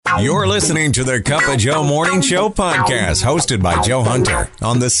You're listening to the Cup of Joe Morning Show podcast, hosted by Joe Hunter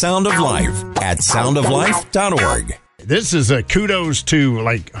on The Sound of Life at soundoflife.org. This is a kudos to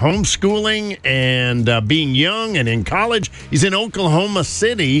like homeschooling and being young and in college. He's in Oklahoma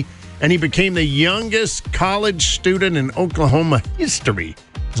City, and he became the youngest college student in Oklahoma history.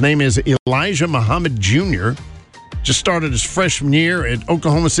 His name is Elijah Muhammad Jr. Just started his freshman year at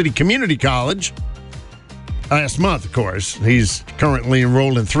Oklahoma City Community College last month, of course. He's currently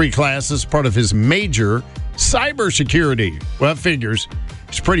enrolled in 3 classes, part of his major, cybersecurity. Well, figures.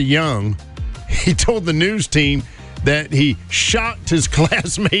 He's pretty young. He told the news team that he shocked his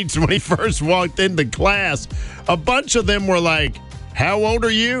classmates when he first walked into class. A bunch of them were like, "How old are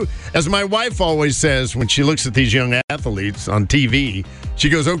you?" As my wife always says when she looks at these young athletes on TV, she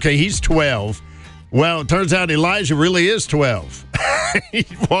goes, "Okay, he's 12. Well, it turns out Elijah really is 12. He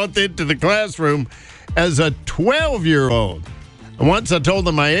walked into the classroom as a 12-year-old. And once I told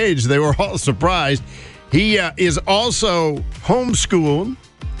them my age, they were all surprised. He is also homeschooled.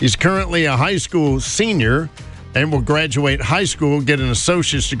 He's currently a high school senior and will graduate high school, get an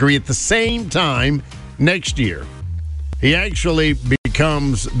associate's degree at the same time next year. He actually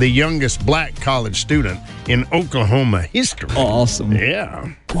becomes the youngest black college student in Oklahoma history. Awesome. Yeah.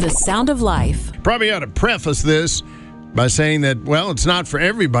 The Sound of Life. Probably ought to preface this by saying that, well, it's not for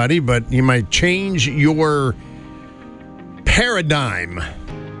everybody, but you might change your paradigm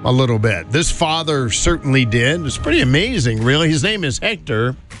a little bit. This father certainly did. It's pretty amazing, really. His name is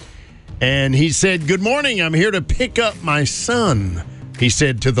Hector. And he said, "Good morning, I'm here to pick up my son," he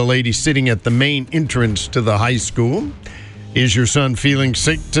said to the lady sitting at the main entrance to the high school. "Is your son feeling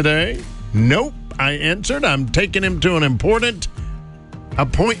sick today?" "Nope," I answered. "I'm taking him to an important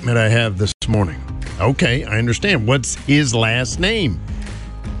appointment I have this morning." "Okay, I understand. What's his last name?"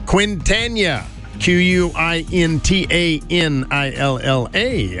 "Quintana, Quintanilla,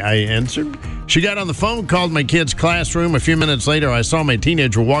 I answered. She got on the phone, called my kid's classroom. A few minutes later, I saw my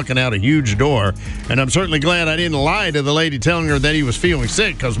teenager walking out a huge door, and I'm certainly glad I didn't lie to the lady telling her that he was feeling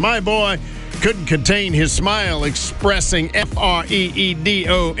sick, because my boy couldn't contain his smile, expressing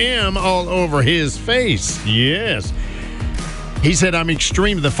FREEDOM all over his face." Yes. He said,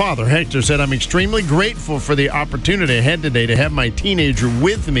 the father, Hector, said, "I'm extremely grateful for the opportunity I had today to have my teenager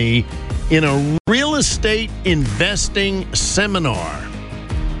with me in a real estate investing seminar.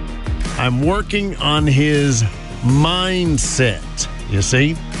 I'm working on his mindset," you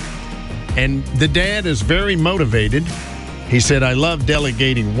see? And the dad is very motivated. He said, "I love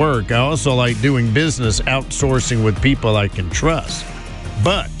delegating work. I also like doing business outsourcing with people I can trust.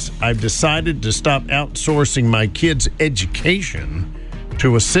 But I've decided to stop outsourcing my kids' education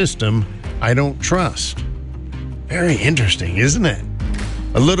to a system I don't trust." Very interesting, isn't it?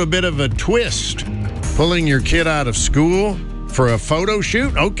 A little bit of a twist. Pulling your kid out of school for a photo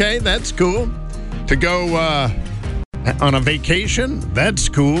shoot? Okay, that's cool. To go on a vacation? That's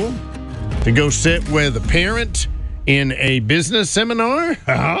cool. To go sit with a parent in a business seminar?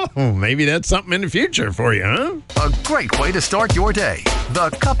 Oh, maybe that's something in the future for you, huh? A great way to start your day. The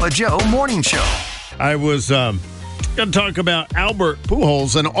Cup of Joe Morning Show. I was going to talk about Albert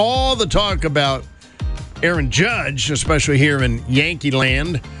Pujols and all the talk about Aaron Judge, especially here in Yankee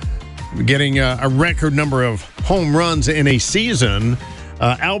land, getting a record number of home runs in a season.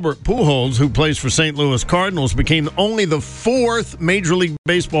 Albert Pujols, who plays for St. Louis Cardinals, became only the 4th Major League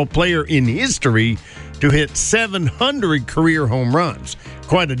Baseball player in history to hit 700 career home runs.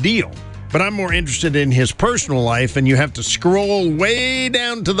 Quite a deal. But I'm more interested in his personal life, and you have to scroll way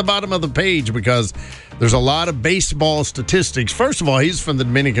down to the bottom of the page because there's a lot of baseball statistics. First of all, he's from the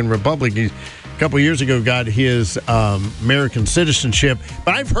Dominican Republic. He, a couple years ago, got his American citizenship.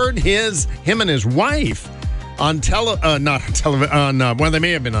 But I've heard him and his wife on not on television, well, they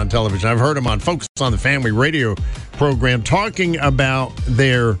may have been on television. I've heard them on Focus on the Family radio program talking about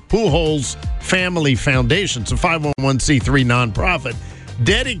their Pujols Family Foundation. It's a 501c3 nonprofit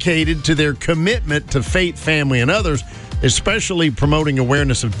dedicated to their commitment to faith, family, and others, especially promoting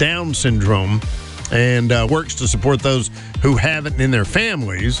awareness of Down syndrome, and works to support those who have it in their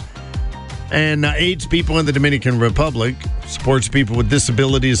families, and aids people in the Dominican Republic, supports people with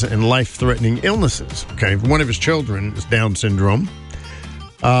disabilities and life-threatening illnesses. Okay, one of his children is Down syndrome.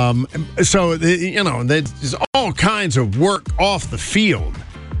 So, you know, there's all kinds of work off the field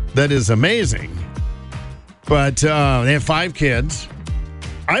that is amazing. But they have 5 kids.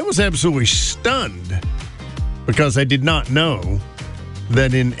 I was absolutely stunned because I did not know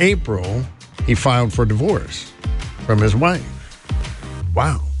that in April he filed for divorce from his wife.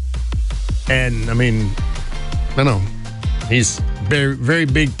 Wow. And, I mean, I know, he's a very, very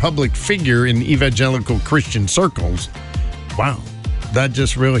big public figure in evangelical Christian circles. Wow. that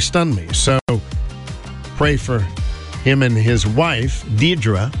just really stunned me. So pray for him and his wife,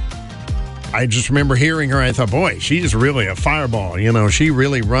 Deidre. I just remember hearing her. I thought, boy, she's really a fireball. You know, she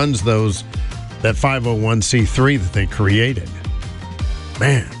really runs that 501c3 that they created.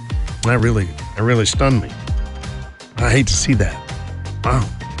 Man, that really stunned me. I hate to see that. Wow.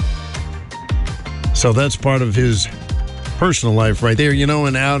 So that's part of his personal life right there, you know,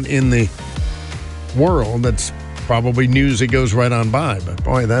 and out in the world, that's probably news that goes right on by. But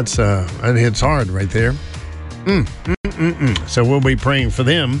boy, that hits hard right there. So we'll be praying for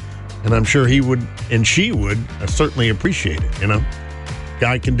them, and I'm sure he would and she would certainly appreciate it, you know.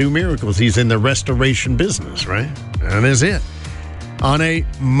 Guy can do miracles. He's in the restoration business, right? That is it. On a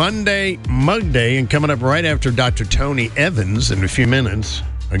Monday Mug Day, and coming up right after Dr. Tony Evans in a few minutes,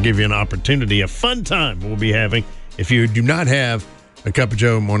 I'll give you an opportunity, a fun time we'll be having. If you do not have a Cup of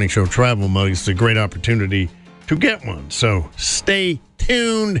Joe Morning Show travel mug, it's a great opportunity to get one. So stay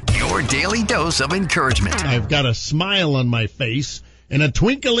tuned. Your daily dose of encouragement. I've got a smile on my face and a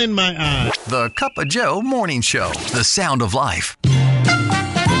twinkle in my eye. The Cup of Joe Morning Show. The sound of life.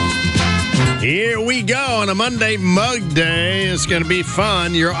 Here we go on a Monday Mug Day. It's going to be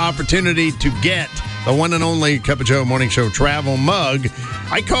fun. Your opportunity to get the one and only Cup of Joe Morning Show travel mug.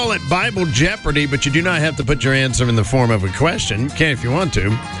 I call it Bible Jeopardy, but you do not have to put your answer in the form of a question. You can if you want to.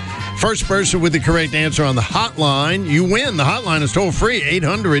 First person with the correct answer on the hotline, you win. The hotline is toll free,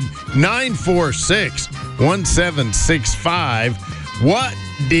 800-946-1765. What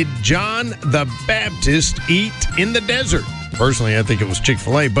did John the Baptist eat in the desert? Personally, I think it was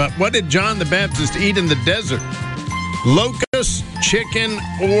Chick-fil-A, but what did John the Baptist eat in the desert? Locust, chicken,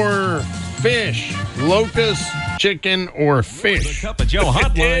 or fish? Locust, chicken, or fish? The Cup of Joe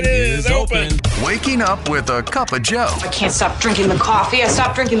hotline is open. Waking up with a Cup of Joe. I can't stop drinking the coffee. I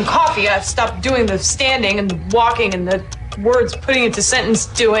stopped drinking the coffee. I've stopped doing the standing and the walking and the words putting into sentence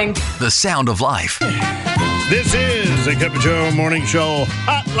doing. The sound of life. This is a Cup of Joe Morning Show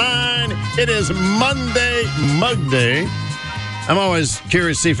hotline. It is Monday Mug Day. I'm always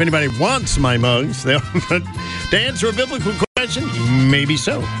curious to see if anybody wants my mugs. To answer a biblical question, maybe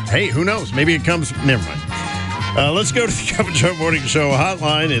so. Hey, who knows? Maybe it comes. Never mind. Let's go to the Cup of Joe Morning Show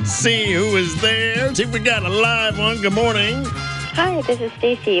hotline and see who is there. See if we got a live one. Good morning. Hi, this is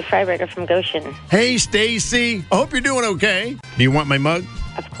Stacy Freiberger from Goshen. Hey, Stacy. I hope you're doing okay. Do you want my mug?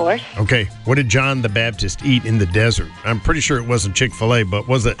 Of course. Okay. What did John the Baptist eat in the desert? I'm pretty sure it wasn't Chick-fil-A, but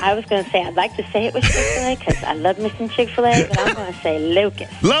was it? I was going to say, I'd like to say it was Chick-fil-A because I love me some Chick-fil-A, but I'm going to say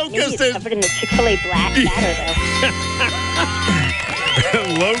locust. Locust Maybe it's covered in the Chick-fil-A black batter,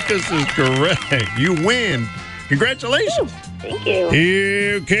 though. Locust is correct. You win. Congratulations. Ooh, thank you.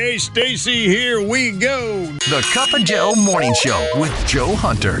 Okay, Stacy, here we go. The Cup of Joe Morning Show with Joe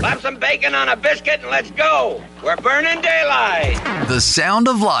Hunter. Slap some bacon on a biscuit and let's go. We're burning daylight. The sound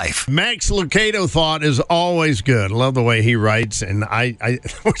of life. Max Lucado thought is always good. I love the way he writes. And I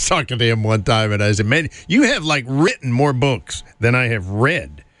was talking to him one time and I said, man, you have like written more books than I have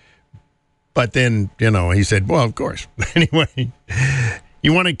read. But then, you know, he said, well, of course. Anyway,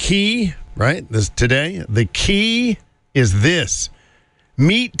 you want a key, right? Today, the key is this.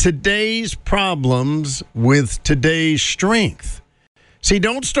 Meet today's problems with today's strength. See,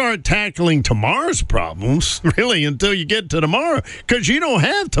 don't start tackling tomorrow's problems, really, until you get to tomorrow, because you don't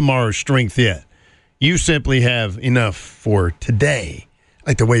have tomorrow's strength yet. You simply have enough for today.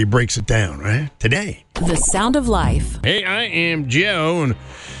 Like the way he breaks it down, right? Today. The sound of life. Hey, I am Joe, and I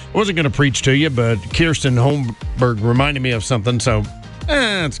wasn't going to preach to you, but Kirsten Holmberg reminded me of something, so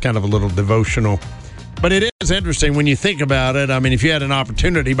it's kind of a little devotional. But it is interesting when you think about it. I mean, if you had an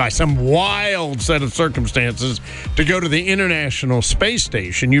opportunity by some wild set of circumstances to go to the International Space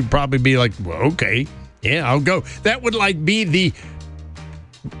Station, you'd probably be like, well, okay, yeah, I'll go. That would like be the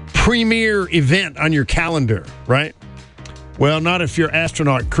premier event on your calendar, right? Well, not if you're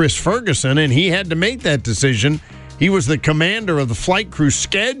astronaut Chris Ferguson, and he had to make that decision. He was the commander of the flight crew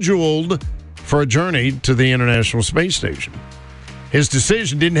scheduled for a journey to the International Space Station. His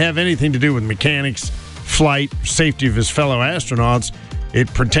decision didn't have anything to do with mechanics, flight, safety of his fellow astronauts.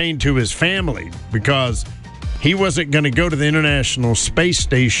 It pertained to his family because he wasn't going to go to the International Space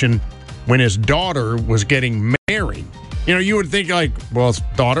Station when his daughter was getting married. You know, you would think like, well,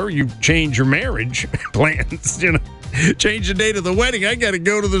 daughter, you change your marriage plans, you know, change the date of the wedding. I got to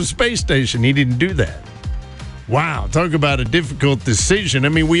go to the space station. He didn't do that. Wow, talk about a difficult decision. I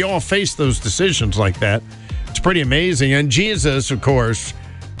mean, we all face those decisions like that. It's pretty amazing. And Jesus, of course,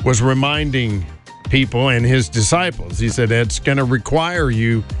 was reminding people and his disciples. He said, it's going to require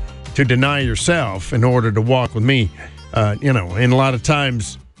you to deny yourself in order to walk with me. You know, and a lot of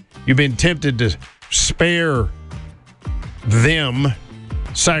times you've been tempted to spare them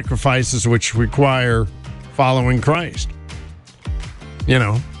sacrifices which require following Christ. You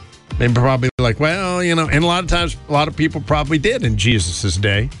know, they probably like, well, you know, and a lot of times, a lot of people probably did in Jesus'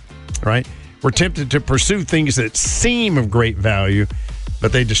 day, right? We're tempted to pursue things that seem of great value,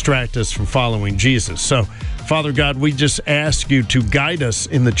 but they distract us from following Jesus. So, Father God, we just ask you to guide us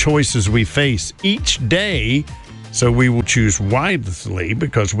in the choices we face each day, so we will choose wisely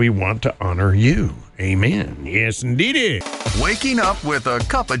because we want to honor you. Amen. Yes, indeed. Waking up with a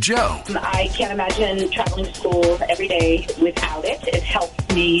cup of Joe. I can't imagine traveling to school every day without it. It helps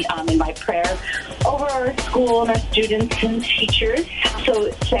me in my prayer over our school and our students and teachers.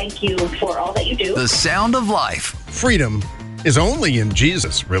 So thank you for all that you do. The sound of life. Freedom is only in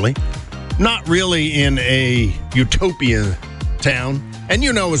Jesus, really. Not really in a utopia town. And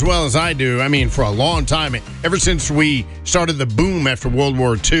you know as well as I do, I mean, for a long time, ever since we started the boom after World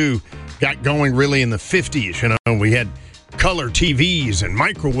War II, got going really in the 50s, you know, we had color TVs and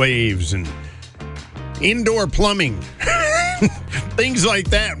microwaves and indoor plumbing, things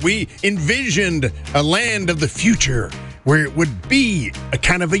like that. We envisioned a land of the future where it would be a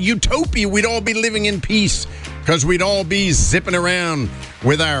kind of a utopia. We'd all be living in peace because we'd all be zipping around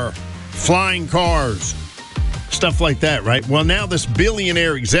with our flying cars, stuff like that, right? Well, now this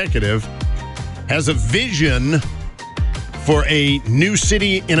billionaire executive has a vision for a new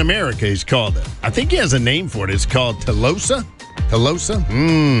city in America, he's called it. I think he has a name for it. It's called Telosa. Telosa?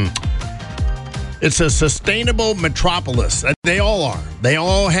 It's a sustainable metropolis. They all are. They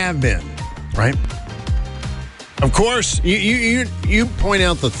all have been, right? Of course, you point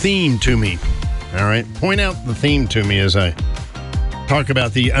out the theme to me, all right? Point out the theme to me as I talk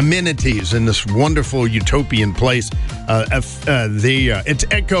about the amenities in this wonderful utopian place. It's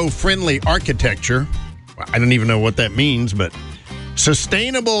eco-friendly architecture. I don't even know what that means, but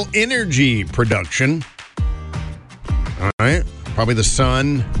sustainable energy production. All right. Probably the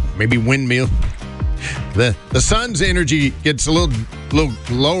sun, maybe windmill. The sun's energy gets a little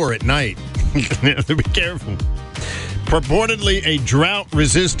lower at night. You have to be careful. Purportedly a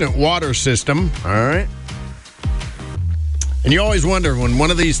drought-resistant water system. All right. And you always wonder when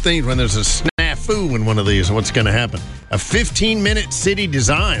one of these things, when there's a snafu in one of these, what's going to happen? A 15-minute city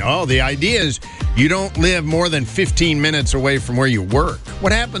design. Oh, the idea is you don't live more than 15 minutes away from where you work.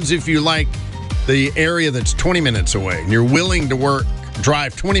 What happens if you like the area that's 20 minutes away and you're willing to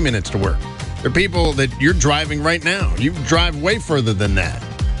drive 20 minutes to work? There are people that you're driving right now. You drive way further than that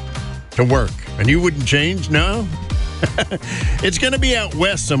to work, and you wouldn't change? No? It's going to be out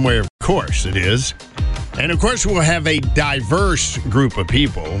west somewhere, of course it is. And, of course, we'll have a diverse group of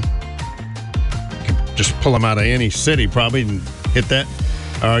people. You can just pull them out of any city probably and hit that.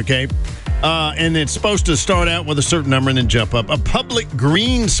 Okay. And it's supposed to start out with a certain number and then jump up. A public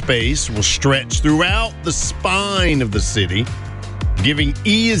green space will stretch throughout the spine of the city, giving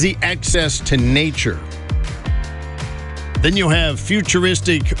easy access to nature. Then you'll have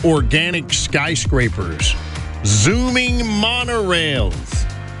futuristic organic skyscrapers, zooming monorails.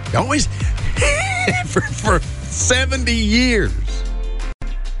 Always... for 70 years,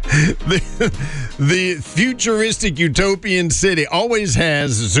 the futuristic utopian city always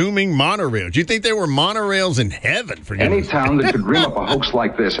has zooming monorails. You think there were monorails in heaven? For any town that could dream up a hoax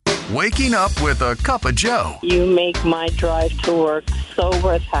like this. Waking up with a cup of Joe. You make my drive to work so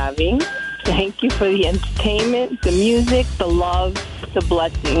worth having. Thank you for the entertainment, the music, the love, the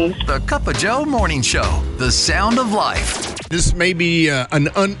blessings. The Cup of Joe Morning Show, the sound of life. This may be an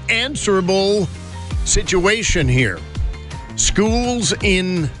unanswerable situation here. Schools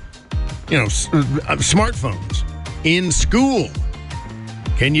in, smartphones in school.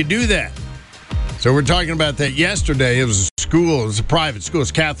 Can you do that? So we're talking about that yesterday. It was a school, it was a private school,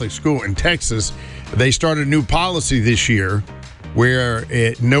 it's a Catholic school in Texas. They started a new policy this year where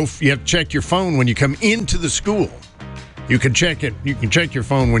you have to check your phone when you come into the school. You can check it. You can check your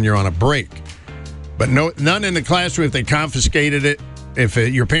phone when you're on a break. But none in the classroom if they confiscated it. If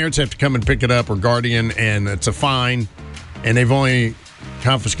your parents have to come and pick it up or guardian, and it's a fine. And they've only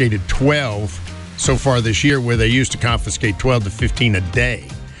confiscated 12 so far this year, where they used to confiscate 12 to 15 a day.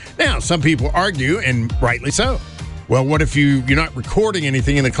 Now, some people argue, and rightly so. Well, what if you're not recording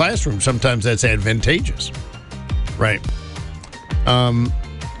anything in the classroom? Sometimes that's advantageous. Right.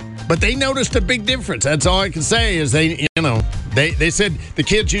 But they noticed a big difference. That's all I can say is they said the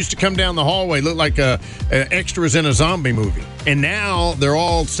kids used to come down the hallway, look like extras in a zombie movie. And now they're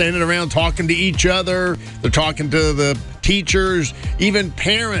all standing around talking to each other. They're talking to the teachers. Even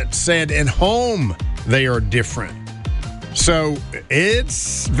parents said at home they are different. So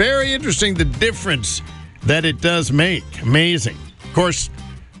it's very interesting, the difference that it does make. Amazing. Of course,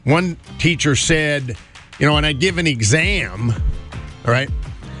 one teacher said, when I give an exam, all right,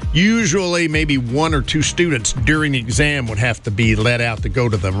 usually maybe one or two students during the exam would have to be let out to go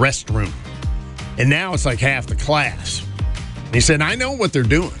to the restroom. And now it's like half the class. And he said, I know what they're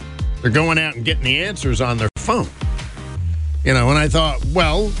doing. They're going out and getting the answers on their phone. And I thought,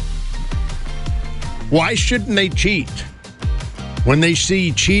 well, why shouldn't they cheat? When they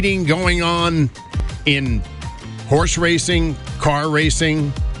see cheating going on in horse racing, car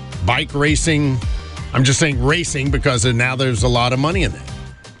racing, bike racing, I'm just saying racing because now there's a lot of money in it.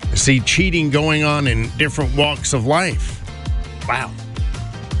 I see cheating going on in different walks of life. Wow.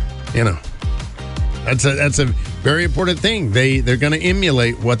 That's a very important thing. They're going to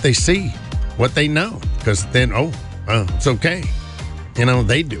emulate what they see, what they know, because then, it's okay.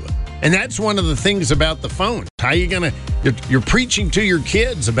 They do it. And that's one of the things about the phone. How are you going to, you're preaching to your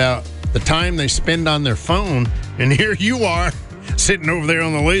kids about the time they spend on their phone, and here you are sitting over there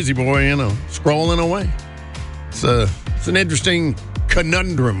on the lazy boy, scrolling away. It's an interesting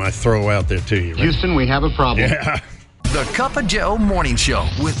conundrum I throw out there to you. Right? Houston, we have a problem. Yeah. The Cup of Joe Morning Show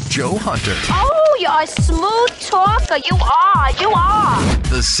with Joe Hunter. Oh, you're a smooth talker. You are.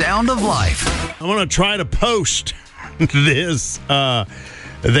 The Sound of Life. I'm going to try to post this.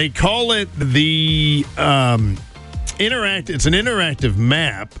 They call it the it's an interactive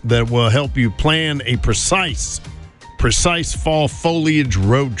map that will help you plan a precise fall foliage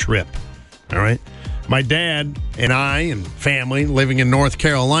road trip. All right. My dad and I and family living in North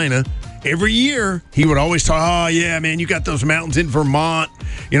Carolina, every year he would always talk, oh, yeah, man, you got those mountains in Vermont.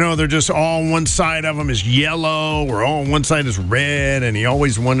 They're just all one side of them is yellow or all one side is red. And he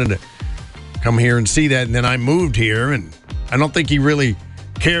always wanted to come here and see that. And then I moved here, and I don't think he really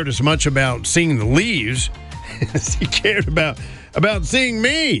cared as much about seeing the leaves as he cared about seeing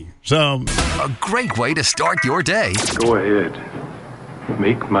me. So a great way to start your day. Go ahead.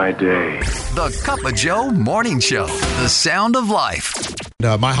 Make my day. The Cup of Joe Morning Show. The Sound of Life.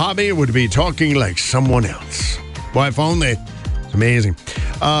 My hobby would be talking like someone else. Boy, if only. It's amazing.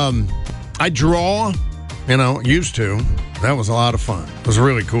 I draw, used to. That was a lot of fun. It was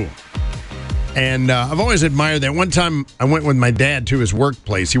really cool. And I've always admired that. One time I went with my dad to his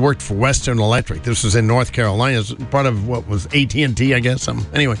workplace. He worked for Western Electric. This was in North Carolina. It was part of what was AT&T, I guess.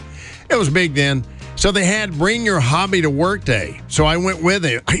 Anyway, it was big then. So they had Bring Your Hobby to Work Day. So I went with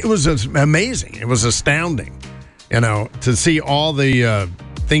it. It was amazing. It was astounding, to see all the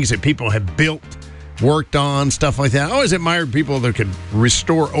things that people had built, worked on, stuff like that. I always admired people that could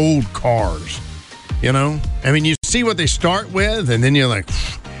restore old cars, you see what they start with, and then you're like,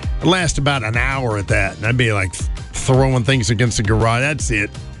 it lasts about an hour at that. And I'd be like throwing things against the garage. That's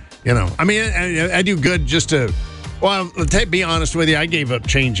it. I do good just to, be honest with you, I gave up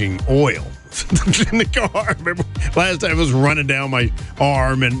changing oil in the car. Remember, last time I was running down my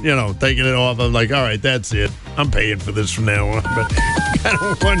arm and, taking it off. I'm like, all right, that's it. I'm paying for this from now on. But kind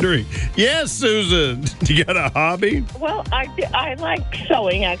of wondering. Yes, Susan, you got a hobby? Well, I like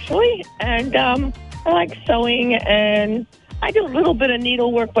sewing, actually. And I like sewing, and I do a little bit of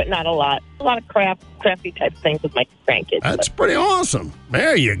needlework, but not a lot. A lot of crafty type things with my grandkids. That's pretty awesome.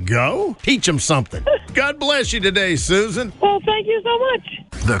 There you go. Teach them something. God bless you today, Susan. Well, thank you so much.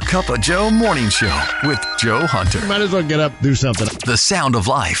 The Cup of Joe Morning Show with Joe Hunter. Might as well get up, do something. The Sound of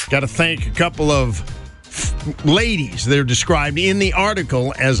Life. Got to thank a couple of ladies. They're described in the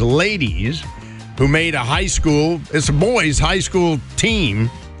article as ladies who made it's a boys' high school team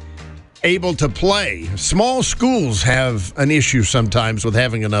able to play. Small schools have an issue sometimes with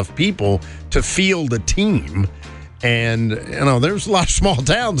having enough people to field a team. And, there's a lot of small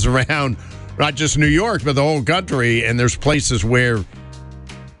towns around, not just New York, but the whole country. And there's places where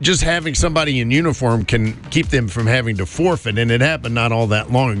just having somebody in uniform can keep them from having to forfeit. And it happened not all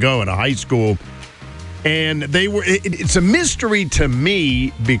that long ago at a high school. And it's a mystery to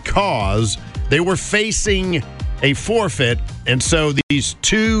me because they were facing a forfeit. And so these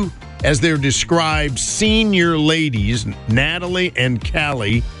two, as they're described, senior ladies, Natalie and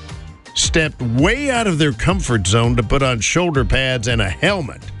Callie, stepped way out of their comfort zone to put on shoulder pads and a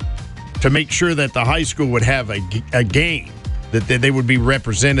helmet to make sure that the high school would have a game, that they would be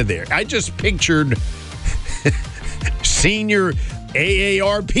represented there. I just pictured senior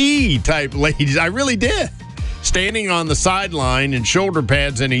AARP type ladies. I really did. Standing on the sideline in shoulder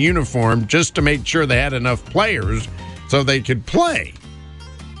pads and a uniform just to make sure they had enough players so they could play.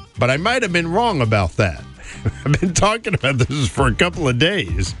 But I might have been wrong about that. I've been talking about this for a couple of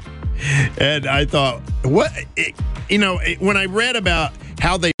days. And I thought, when I read about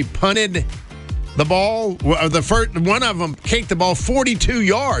how they punted the ball, one of them kicked the ball 42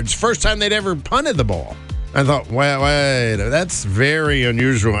 yards, first time they'd ever punted the ball. I thought, wait, that's very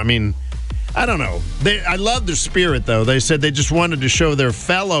unusual. I don't know. I love their spirit, though. They said they just wanted to show their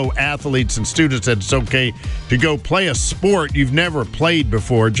fellow athletes and students that it's okay to go play a sport you've never played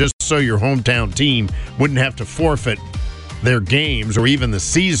before, just so your hometown team wouldn't have to forfeit their games or even the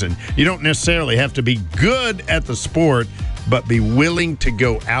season. You don't necessarily have to be good at the sport, but be willing to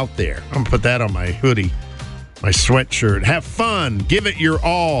go out there. I'm going to put that on my hoodie, my sweatshirt. Have fun. Give it your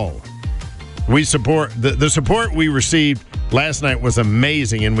all. We support the support we received last night was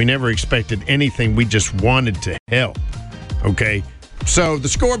amazing, and we never expected anything. We just wanted to help. Okay? So the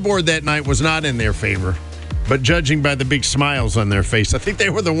scoreboard that night was not in their favor, but judging by the big smiles on their face, I think they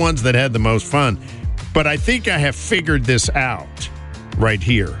were the ones that had the most fun. But I think I have figured this out right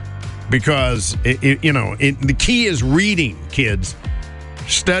here because, the key is reading, kids.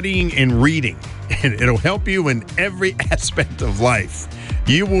 Studying and reading. And it'll help you in every aspect of life.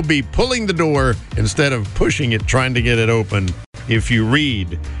 You will be pulling the door instead of pushing it, trying to get it open if you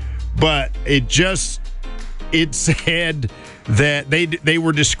read. But it said that they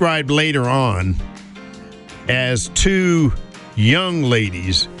were described later on as two young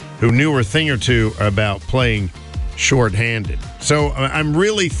ladies who knew a thing or two about playing shorthanded. So I'm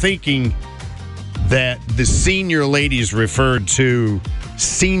really thinking that the senior ladies referred to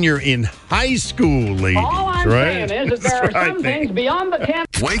senior in high school ladies. All I'm saying is that there are some things beyond the camp.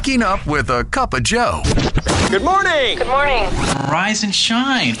 Waking up with a cup of Joe. Good morning. Good morning. Rise and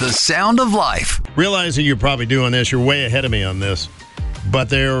shine. The sound of life. Realizing you're probably doing this, you're way ahead of me on this. But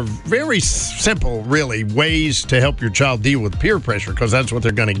they're very simple, really, ways to help your child deal with peer pressure because that's what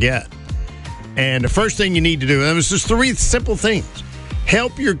they're going to get. And the first thing you need to do, and it's just 3 simple things.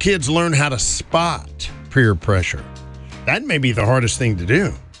 Help your kids learn how to spot peer pressure. That may be the hardest thing to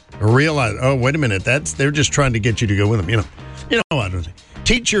do. Or realize, oh, wait a minute, they're just trying to get you to go with them. You know what I don't think.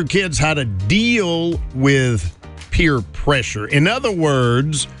 Teach your kids how to deal with peer pressure. In other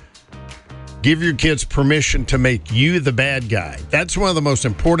words, give your kids permission to make you the bad guy. That's one of the most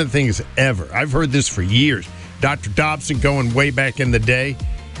important things ever. I've heard this for years. Dr. Dobson, going way back in the day,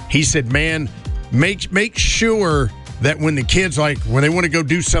 he said, man, make sure that when the kids, when they want to go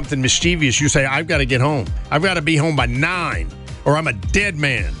do something mischievous, you say, I've got to get home. I've got to be home by 9, or I'm a dead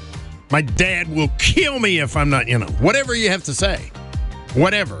man. My dad will kill me if I'm not, whatever you have to say.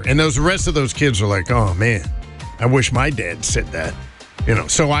 Whatever. And the rest of those kids are like, oh, man, I wish my dad said that.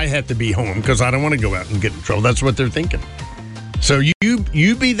 So I have to be home because I don't want to go out and get in trouble. That's what they're thinking. So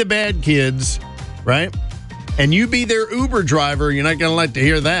you be the bad kids, right? And you be their Uber driver. You're not going to like to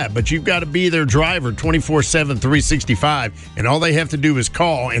hear that, but you've got to be their driver 24/7, 365. And all they have to do is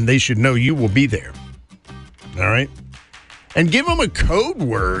call, and they should know you will be there. All right? And give them a code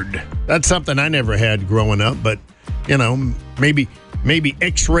word. That's something I never had growing up, but, maybe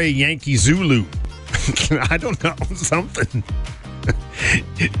X-Ray Yankee Zulu. I don't know, something.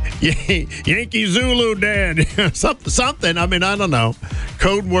 Yankee Zulu Dad. something. I mean, I don't know.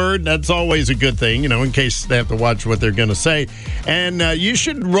 Code word, that's always a good thing, in case they have to watch what they're going to say. And you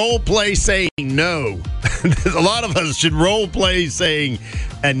should role play saying no. A lot of us should role play saying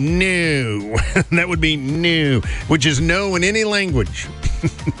no. That would be no, which is no in any language.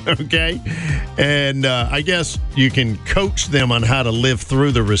 Okay? And I guess you can coach them on how to live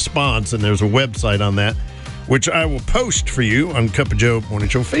through the response, and there's a website on that, which I will post for you on Cup of Joe Morning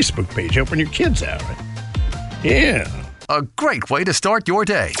Show Facebook page, helping your kids out. Right? Yeah. A great way to start your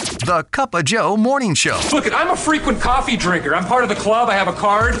day. The Cup of Joe Morning Show. Look, I'm a frequent coffee drinker. I'm part of the club. I have a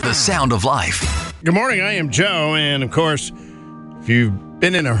card. The sound of life. Good morning. I am Joe. And, of course, if you've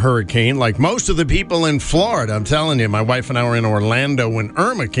been in a hurricane, like most of the people in Florida, I'm telling you, my wife and I were in Orlando when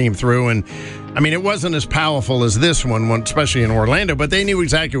Irma came through. And, it wasn't as powerful as this one, especially in Orlando, but they knew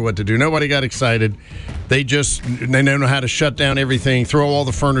exactly what to do. Nobody got excited. They know how to shut down everything, throw all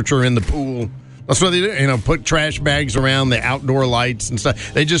the furniture in the pool. That's what they do. Put trash bags around the outdoor lights and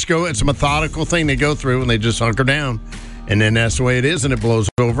stuff. They just go, it's a methodical thing they go through, and they just hunker down. And then that's the way it is, and it blows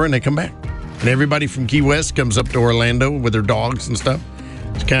over, and they come back. And everybody from Key West comes up to Orlando with their dogs and stuff.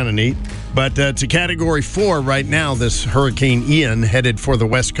 It's kind of neat. But to Category 4 right now, this Hurricane Ian headed for the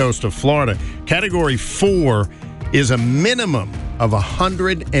west coast of Florida. Category 4 is a minimum of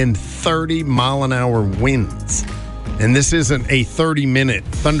 130 mile-an-hour winds. And this isn't a 30-minute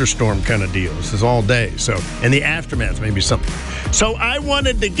thunderstorm kind of deal. This is all day. So, and the aftermath may be something. So I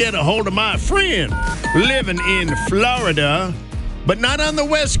wanted to get a hold of my friend living in Florida, but not on the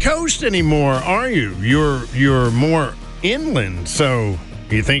West Coast anymore, are you? You're more inland. So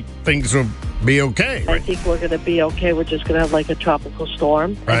you think things will be okay. I think we're going to be okay. We're just going to have like a tropical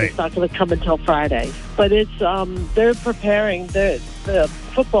storm. Right. And it's not going to come until Friday. But it's they're preparing. The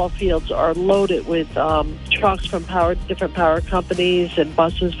football fields are loaded with trucks from different power companies and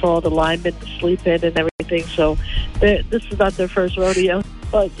buses for all the linemen to sleep in and everything. So this is not their first rodeo.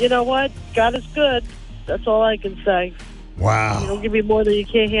 But you know what? God is good. That's all I can say. Wow. You don't give me more than you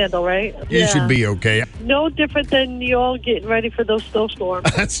can't handle, right? You should be okay. No different than you all getting ready for those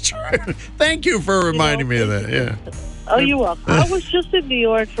snowstorms. That's true. Thank you for reminding me of that. Yeah. Oh, you're welcome. I was just in New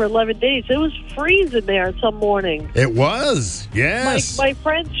York for 11 days. It was freezing there some morning. It was, yes. My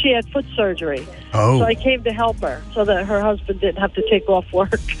friend, she had foot surgery. Oh. So I came to help her so that her husband didn't have to take off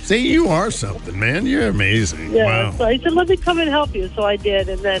work. See, you are something, man. You're amazing. Yeah, Wow. so I said, let me come and help you. So I did,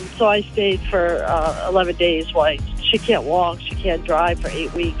 and then so I stayed for 11 days while she can't walk, she can't drive for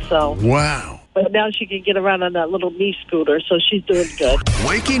 8 weeks. So wow. But now she can get around on that little knee scooter, so she's doing good.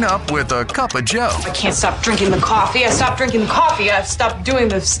 Waking up with a cup of Joe. I can't stop drinking the coffee. I stopped drinking the coffee. I've stopped doing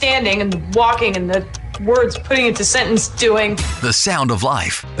the standing and the walking and the words putting into sentence doing. The sound of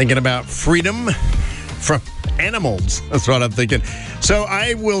life. Thinking about freedom from animals. That's what I'm thinking. So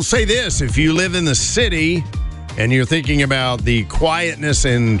I will say this. If you live in the city and you're thinking about the quietness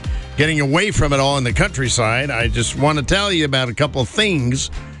and getting away from it all in the countryside, I just want to tell you about a couple of things.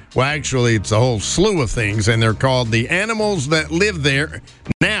 Well, actually, it's a whole slew of things, and they're called the animals that live there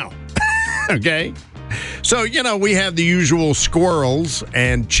now. Okay? So, we have the usual squirrels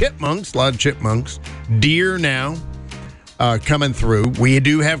and chipmunks, a lot of chipmunks, deer now coming through. We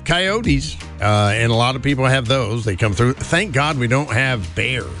do have coyotes, and a lot of people have those. They come through. Thank God we don't have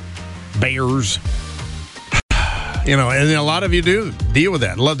bears. And a lot of you do deal with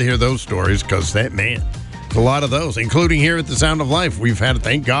that. I'd love to hear those stories because a lot of those, including here at the Sound of Life. We've had,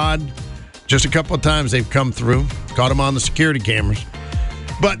 thank God, just a couple of times they've come through, caught them on the security cameras.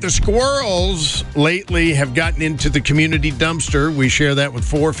 But the squirrels lately have gotten into the community dumpster. We share that with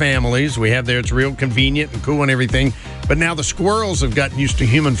 4 families. We have there. It's real convenient and cool and everything. But now the squirrels have gotten used to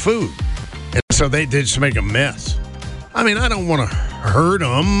human food. And so they just make a mess. I mean, I don't want to hurt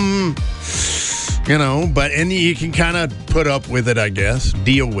them, but you can kind of put up with it, I guess,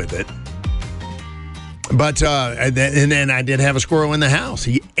 deal with it. But, and then I did have a squirrel in the house.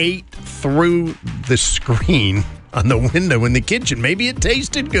 He ate through the screen on the window in the kitchen. Maybe it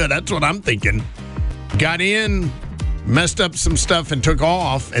tasted good. That's what I'm thinking. Got in, messed up some stuff and took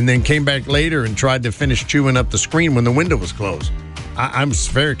off, and then came back later and tried to finish chewing up the screen when the window was closed. I'm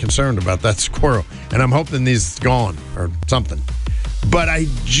very concerned about that squirrel, and I'm hoping he's gone or something. But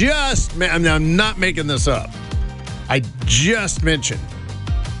I'm not making this up. I just mentioned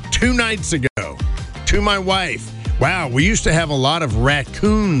 2 nights ago to my wife, wow, we used to have a lot of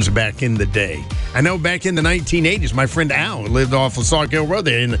raccoons back in the day. I know back in the 1980s, my friend Al lived off of Sauk Hill Road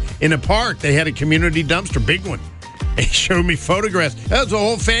there. In a park, they had a community dumpster, big one. He showed me photographs. That was a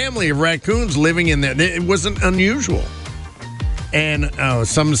whole family of raccoons living in there. It wasn't unusual. And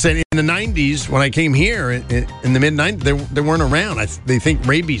someone said in the 90s, when I came here, in the mid-90s, they weren't around. They think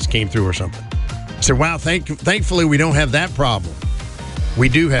rabies came through or something. I said, wow, thankfully we don't have that problem. We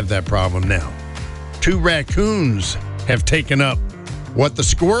do have that problem now. 2 raccoons have taken up what the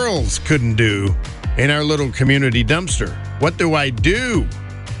squirrels couldn't do in our little community dumpster. What do I do?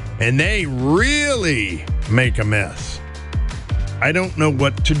 And they really make a mess. I don't know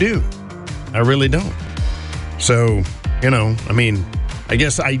what to do. I really don't. So, I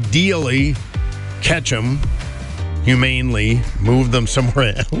guess ideally catch them humanely, move them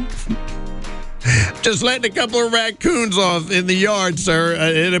somewhere else. Just letting a couple of raccoons off in the yard, sir.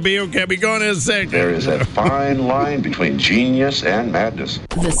 It'll be okay. I'll be going in a second. There is a fine line between genius and madness.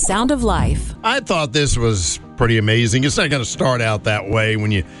 The Sound of Life. I thought this was pretty amazing. It's not going to start out that way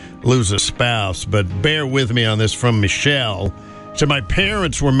when you lose a spouse, but bear with me on this from Michelle. So my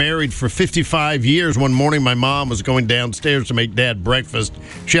parents were married for 55 years. One morning, my mom was going downstairs to make Dad breakfast.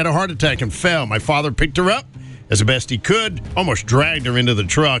 She had a heart attack and fell. My father picked her up as best he could, almost dragged her into the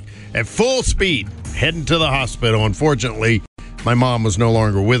truck at full speed, heading to the hospital. Unfortunately, my mom was no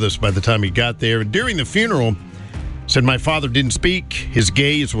longer with us by the time he got there. During the funeral, said my father didn't speak. His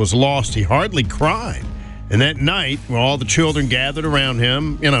gaze was lost. He hardly cried. And that night, when all the children gathered around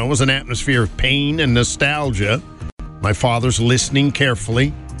him, it was an atmosphere of pain and nostalgia. My father's listening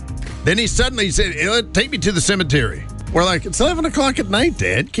carefully. Then he suddenly said, take me to the cemetery. We're like, it's 11 o'clock at night,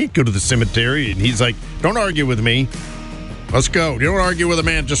 Dad. Can't go to the cemetery. And he's like, don't argue with me. Let's go. You don't argue with a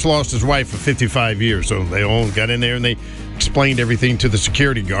man just lost his wife for 55 years. So they all got in there and they explained everything to the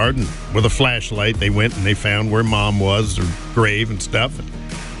security guard. And with a flashlight, they went and they found where Mom was, her grave and stuff. And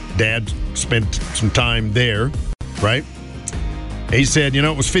Dad spent some time there, right? He said,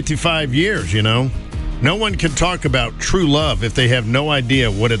 it was 55 years, No one can talk about true love if they have no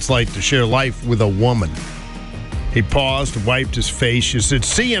idea what it's like to share life with a woman. He paused, wiped his face. She said,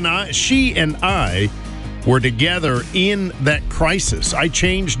 she and I were together in that crisis. I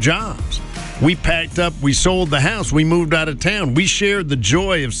changed jobs. We packed up. We sold the house. We moved out of town. We shared the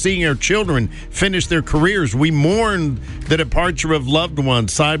joy of seeing our children finish their careers. We mourned the departure of loved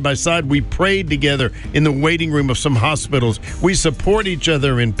ones side by side. We prayed together in the waiting room of some hospitals. We support each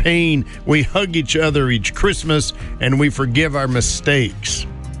other in pain. We hug each other each Christmas, and we forgive our mistakes.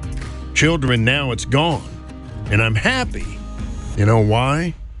 Children, now it's gone, and I'm happy. You know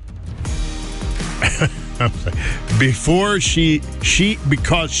why? Because she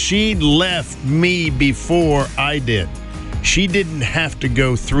left me before I did. She didn't have to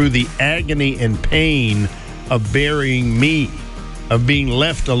go through the agony and pain of burying me, of being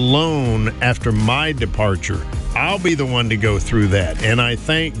left alone after my departure. I'll be the one to go through that, and I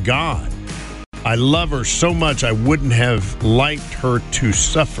thank God. I love her so much I wouldn't have liked her to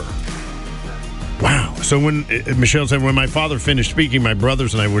suffer. Wow. So when Michelle said, when my father finished speaking, my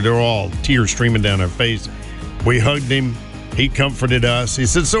brothers and I were all tears streaming down our face. We hugged him. He comforted us. He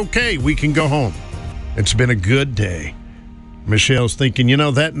said, it's okay. We can go home. It's been a good day. Michelle's thinking,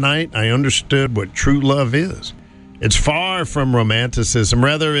 that night I understood what true love is. It's far from romanticism.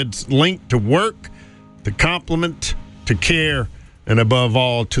 Rather, it's linked to work, to compliment, to care, and above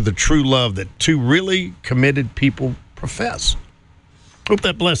all, to the true love that two really committed people profess. Hope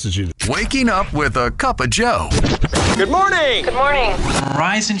that blesses you. Waking up with a cup of Joe. Good morning. Good morning.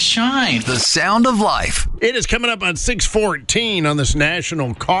 Rise and shine. The sound of life. It is coming up on 6/14 on this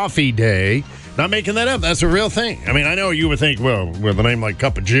National Coffee Day. Not making that up. That's a real thing. I mean, I know you would think, well, with a name like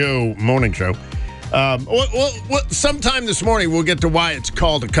Cup of Joe Morning Show. Sometime this morning we'll get to why it's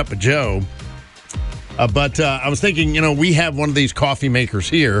called a Cup of Joe. But I was thinking, we have one of these coffee makers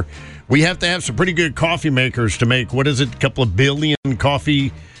here. We have to have some pretty good coffee makers to make, a couple of billion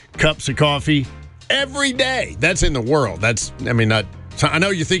cups of coffee every day. That's in the world. I know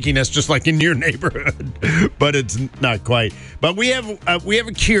you're thinking that's just like in your neighborhood, but it's not quite. But we have a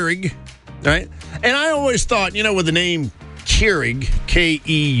Keurig, right? And I always thought, with the name Keurig,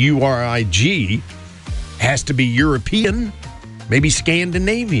 Keurig, has to be European, maybe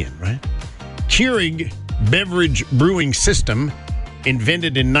Scandinavian, right? Keurig beverage brewing system,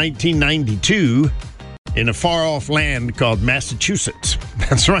 invented in 1992 in a far-off land called Massachusetts.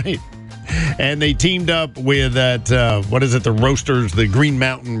 That's right. And they teamed up with the roasters, the Green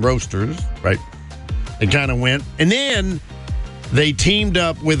Mountain Roasters, right? They kind of went. And then they teamed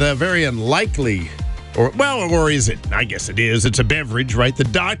up with a very unlikely, or is it? I guess it is. It's a beverage, right? The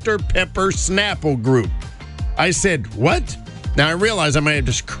Dr. Pepper Snapple Group. I said, what? Now, I realize I might have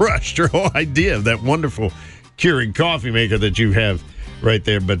just crushed your whole idea of that wonderful Keurig coffee maker that you have right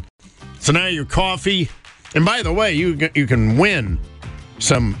there. But so now your coffee, and by the way, you can win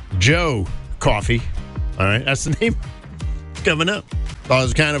some Joe coffee. All right, that's the name coming up. Thought it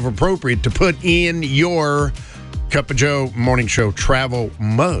was kind of appropriate to put in your Cup of Joe Morning Show travel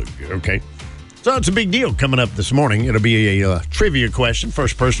mug. Okay, so it's a big deal coming up this morning. It'll be a trivia question.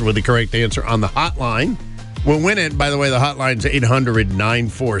 First person with the correct answer on the hotline will win it. By the way, the hotline's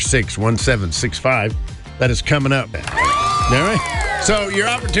 800-946-1765. That is coming up. All right. So your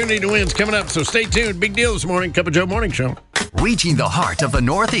opportunity to win is coming up. So stay tuned. Big deal this morning. Cup of Joe Morning Show. Reaching the heart of the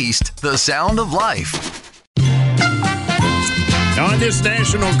Northeast, the sound of life. On this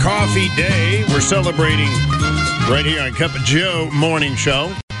National Coffee Day, we're celebrating right here on Cup of Joe Morning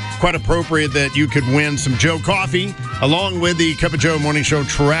Show. Quite appropriate that you could win some Joe coffee along with the Cup of Joe Morning Show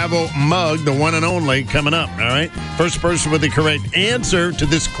travel mug, the one and only, coming up. All right. First person with the correct answer to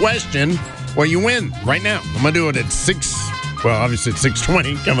this question, well, you win right now. I'm going to do it at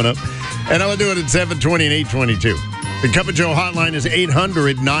 6:20 coming up. And I'm going to do it at 7:20 and 8:22. The Cup of Joe hotline is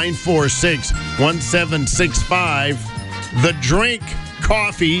 800-946-1765. The drink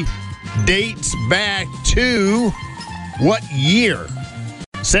coffee dates back to what year?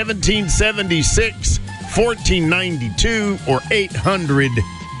 1776, 1492, or 800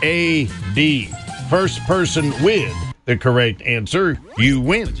 AD. First person with the correct answer, you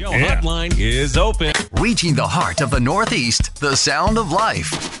win. The Joe hotline is open. Reaching the heart of the Northeast, the sound of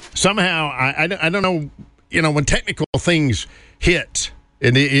life. Somehow, I don't know, when technical things hit,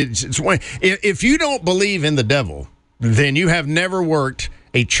 and it's when, if you don't believe in the devil, then you have never worked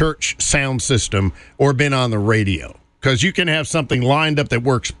a church sound system or been on the radio. Because you can have something lined up that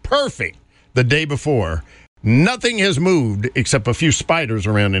works perfect the day before. Nothing has moved except a few spiders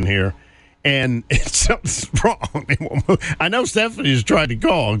around in here. And something's wrong. I know Stephanie's tried to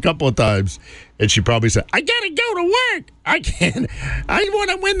call a couple of times, And she probably said, I got to go to work. I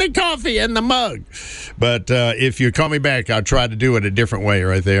want to win the coffee and the mug. But if you call me back, I'll try to do it a different way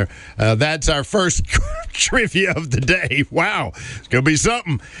right there. That's our first trivia of the day. Wow. It's going to be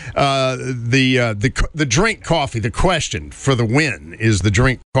something. The drink coffee, the question for the win is the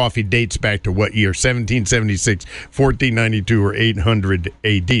drink coffee dates back to what year? 1776, 1492, or 800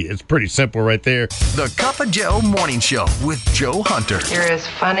 AD. It's pretty simple right there. The Cup of Joe Morning Show with Joe Hunter. You're as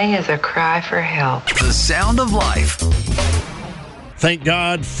funny as a cry for help. The Sound of Life. Thank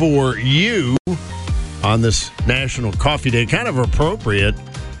God for you on this National Coffee Day. Kind of appropriate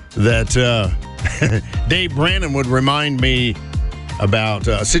that Dave Brannon would remind me about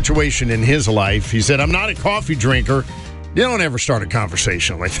a situation in his life. He said, I'm not a coffee drinker. You don't ever start a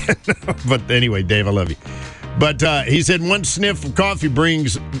conversation like that. But anyway, Dave, I love you. But he said, one sniff of coffee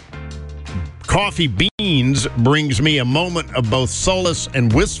beans brings me a moment of both solace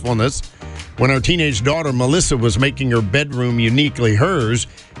and wistfulness. When our teenage daughter, Melissa, was making her bedroom uniquely hers,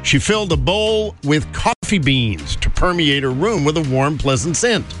 she filled a bowl with coffee beans to permeate her room with a warm, pleasant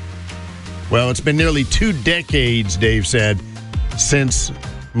scent. Well, it's been nearly 2 decades, Dave said, since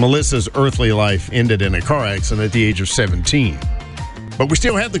Melissa's earthly life ended in a car accident at the age of 17. But we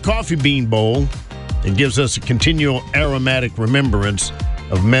still have the coffee bean bowl. It gives us a continual aromatic remembrance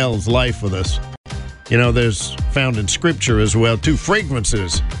of Mel's life with us. You know, there's found in Scripture as well, 2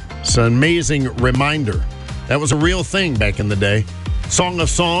 fragrances. It's an amazing reminder. That was a real thing back in the day. Song of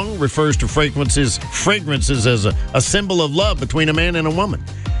Song refers to fragrances as a symbol of love between a man and a woman.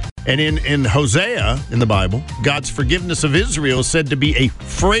 And in Hosea, in the Bible, God's forgiveness of Israel is said to be a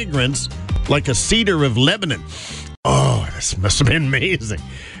fragrance like a cedar of Lebanon. Oh, this must have been amazing.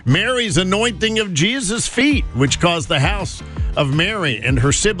 Mary's anointing of Jesus' feet, which caused the house of Mary and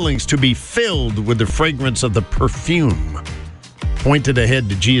her siblings to be filled with the fragrance of the perfume, pointed ahead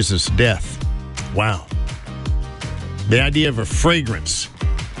to Jesus' death. Wow. The idea of a fragrance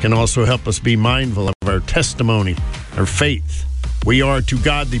can also help us be mindful of our testimony, our faith. We are to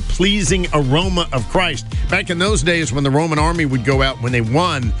God the pleasing aroma of Christ. Back in those days when the Roman army would go out, when they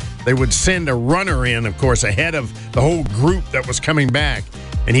won, they would send a runner in, of course, ahead of the whole group that was coming back.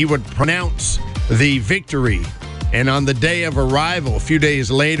 And he would pronounce the victory. And on the day of arrival, a few days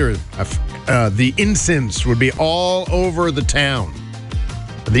later, the incense would be all over the town.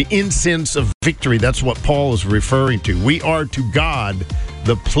 The incense of victory, that's what Paul is referring to. We are to God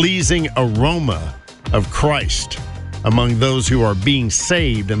the pleasing aroma of Christ among those who are being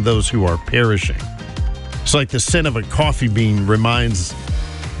saved and those who are perishing. It's like the scent of a coffee bean reminds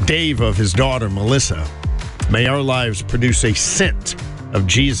Dave of his daughter, Melissa. May our lives produce a scent of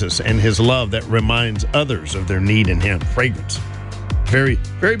Jesus and his love that reminds others of their need in him. Fragrance. Very,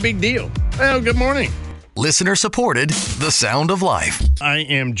 very big deal. Well, good morning. Listener supported, The Sound of Life. I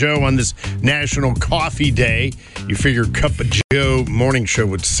am Joe on this National Coffee Day. You figure Cup of Joe Morning Show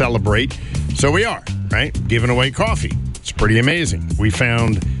would celebrate. So we are, right? Giving away coffee. It's pretty amazing. We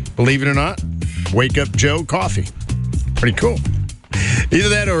found, believe it or not, Wake Up Joe Coffee. Pretty cool. Either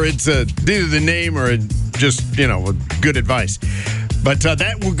that or it's either the name or just, good advice. But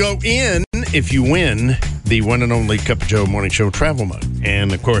that will go in if you win the one and only Cup of Joe Morning Show travel mug.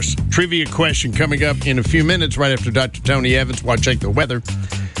 And, of course, trivia question coming up in a few minutes right after Dr. Tony Evans. We'll check the weather.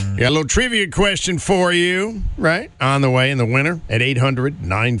 Got a little trivia question for you, right, on the way in the winter at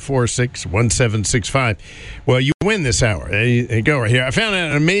 800-946-1765. Well, you win this hour. There you go right here. I found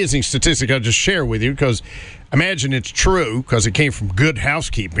an amazing statistic I'll just share with you because imagine it's true because it came from Good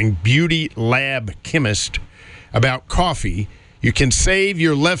Housekeeping, Beauty Lab Chemist, about coffee. You can save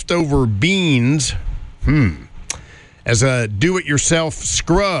your leftover beans as a do-it-yourself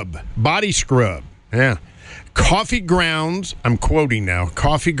scrub, body scrub. Yeah. Coffee grounds, I'm quoting now,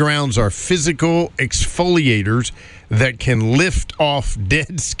 coffee grounds are physical exfoliators that can lift off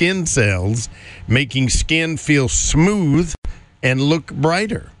dead skin cells, making skin feel smooth and look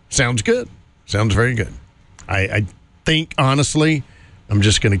brighter. Sounds good. Sounds very good. I think, honestly, I'm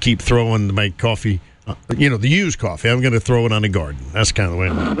just going to keep throwing my coffee, the used coffee. I'm going to throw it on the garden. That's kind of the way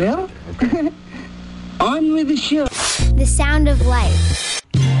I'm doing. Well, on with the show. The Sound of Life.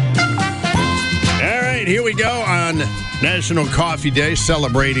 All right, here we go on National Coffee Day,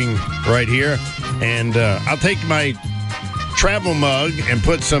 celebrating right here. And I'll take my travel mug and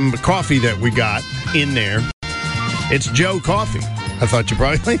put some coffee that we got in there. It's Joe Coffee. I thought you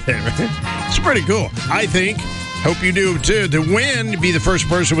probably like that, right? It's pretty cool, I think. Hope you do, too. To win, be the first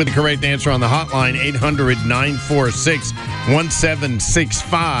person with the correct answer on the hotline,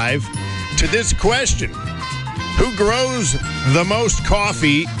 800-946-1765. To this question, who grows the most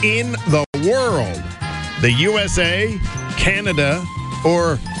coffee in the world? The USA, Canada,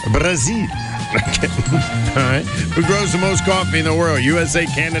 or Brazil? All right. Who grows the most coffee in the world? USA,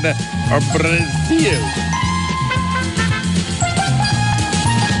 Canada, or Brazil?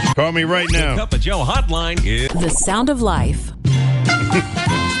 Call me right now. Cup of Joe hotline is The Sound of Life.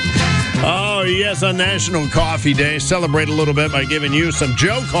 Oh, yes, on National Coffee Day. Celebrate a little bit by giving you some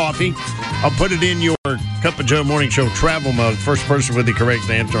Joe coffee. I'll put it in your Cup of Joe Morning Show travel mug. First person with the correct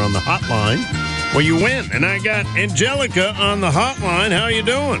answer on the hotline, well, you win. And I got Angelica on the hotline. How are you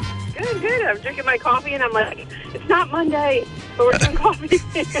doing? Good. I'm drinking my coffee, and I'm like, it's not Monday, but we're doing coffee.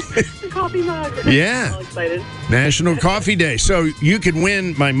 The coffee mug. Yeah. I'm all excited. National Coffee Day. So you could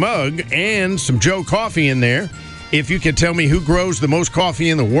win my mug and some Joe coffee in there if you could tell me who grows the most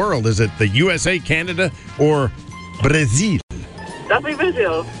coffee in the world. Is it the USA, Canada, or Brazil? Definitely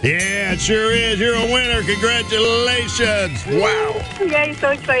Brazil. Yeah, it sure is. You're a winner. Congratulations. Wow. Yay, so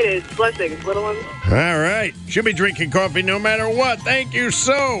excited. Blessings, little ones. All right. She'll be drinking coffee no matter what. Thank you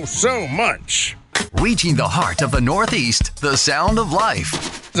so much. Reaching the heart of the Northeast, the sound of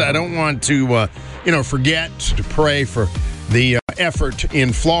life. I don't want to, forget to pray for the effort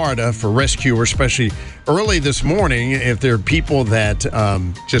in Florida for rescue, especially early this morning, if there are people that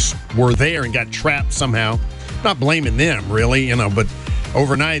just were there and got trapped somehow. Not blaming them, really, but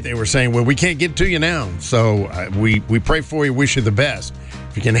overnight they were saying, well, we can't get to you now. So we pray for you, wish you the best.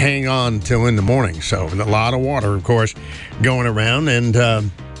 If you can hang on till in the morning. So a lot of water, of course, going around. And,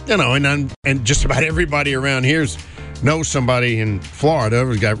 and just about everybody around here knows somebody in Florida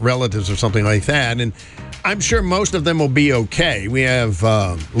who's got relatives or something like that. And I'm sure most of them will be okay. We have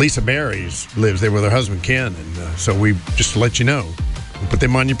Lisa Berries lives there with her husband, Ken. And so we just to let you know, we'll put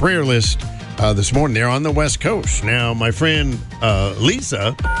them on your prayer list this morning. They're on the West Coast. Now, my friend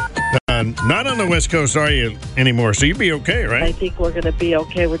Lisa, not on the West Coast, are you, anymore? So you'll be okay, right? I think we're going to be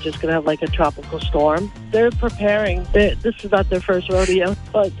okay. We're just going to have like a tropical storm. They're preparing. This is not their first rodeo.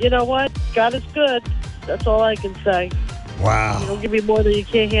 But you know what? God is good. That's all I can say. Wow. You don't give me more than you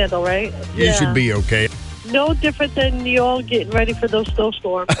can't handle, right? You should be okay. No different than you all getting ready for those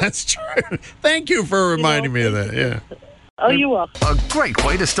snowstorms. That's true. Thank you for reminding me of that. Yeah. Oh, you're welcome. A great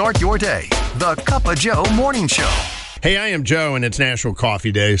way to start your day. The Cup of Joe Morning Show. Hey, I am Joe, and it's National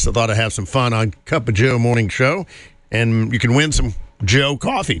Coffee Day, so I thought I'd have some fun on Cup of Joe Morning Show, and you can win some Joe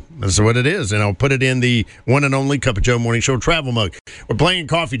coffee. That's what it is, and I'll put it in the one and only Cup of Joe Morning Show travel mug. We're playing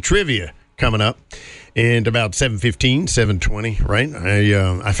coffee trivia coming up in about 7:15, 7:20, right?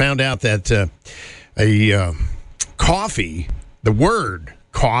 I found out that coffee, the word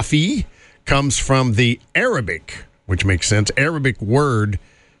coffee, comes from the Arabic, which makes sense, Arabic word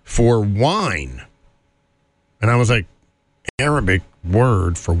for wine. And I was like, Arabic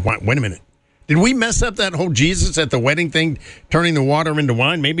word for wine? Wait a minute. Did we mess up that whole Jesus at the wedding thing, turning the water into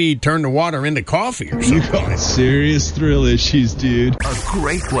wine? Maybe he turned the water into coffee or something. You got serious thrill issues, dude. A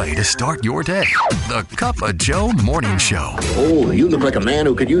great way to start your day. The Cup of Joe Morning Show. Oh, you look like a man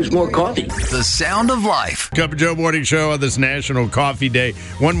who could use more coffee. The sound of life. Cup of Joe Morning Show on this National Coffee Day.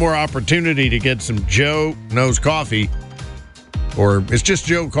 One more opportunity to get some Joe Knows Coffee. Or it's just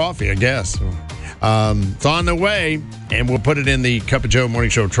Joe Coffee, I guess. It's on the way, and we'll put it in the Cup of Joe Morning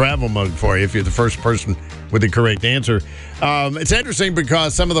Show travel mug for you if you're the first person with the correct answer. It's interesting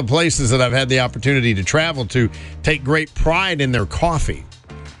because some of the places that I've had the opportunity to travel to take great pride in their coffee.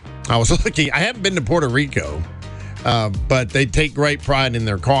 I was looking, I haven't been to Puerto Rico, but they take great pride in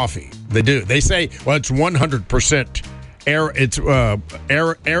their coffee. They do. They say, well, it's 100%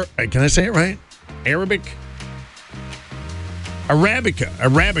 can I say it right?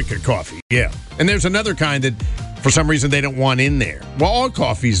 Arabica coffee, yeah. And there's another kind that, for some reason, they don't want in there. Well, all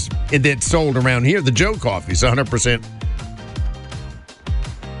coffees that's sold around here, the Joe coffee is 100%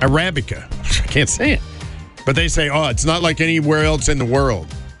 Arabica. I can't say it. But they say, oh, it's not like anywhere else in the world.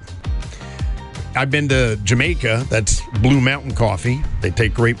 I've been to Jamaica. That's Blue Mountain coffee. They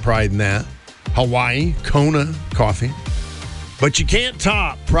take great pride in that. Hawaii, Kona coffee. But you can't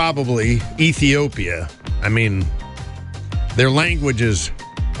top, probably, Ethiopia. I mean, their languages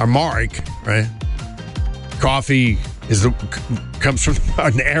are Amharic, right? Coffee comes from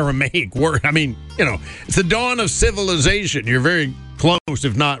an Aramaic word. I mean, it's the dawn of civilization. You're very close,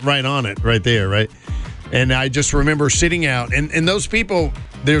 if not right on it, right there, right? And I just remember sitting out, and those people,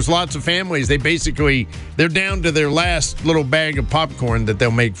 there's lots of families, they're down to their last little bag of popcorn that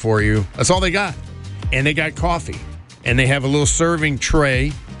they'll make for you. That's all they got. And they got coffee. And they have a little serving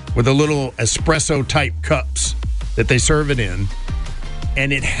tray with a little espresso-type cups that they serve it in.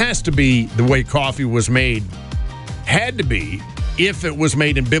 And it has to be the way coffee was made. Had to be, if it was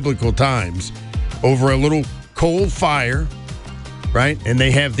made in biblical times, over a little coal fire, right? And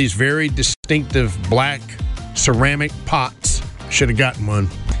they have these very distinctive black ceramic pots. Should have gotten one.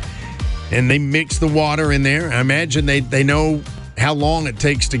 and they mix the water in there. I imagine they know how long it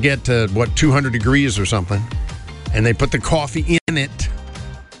takes to get to, 200 degrees or something. And they put the coffee in it.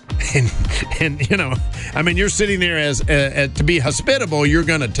 And you're sitting there as to be hospitable. You're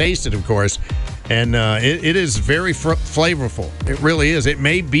going to taste it, of course. And it is very flavorful. It really is. They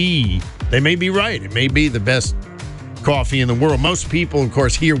may be right. It may be the best coffee in the world. Most people, of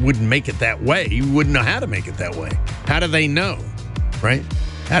course, here wouldn't make it that way. You wouldn't know how to make it that way. How do they know, right?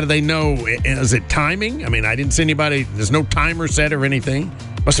 How do they know? Is it timing? I mean, I didn't see anybody. There's no timer set or anything.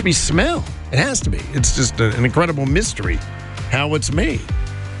 Must be smell. It has to be. It's just an incredible mystery how it's made,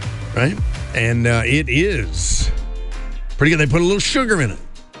 right? And it is pretty good. They put a little sugar in it.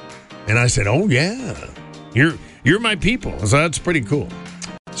 And I said, oh, yeah, you're my people. So that's pretty cool.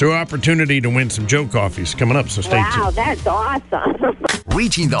 So opportunity to win some Joe coffees coming up, so stay tuned. Wow, that's awesome.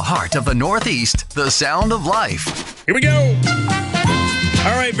 Reaching the heart of the Northeast, the sound of life. Here we go.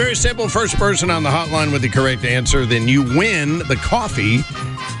 All right, very simple. First person on the hotline with the correct answer, then you win the coffee.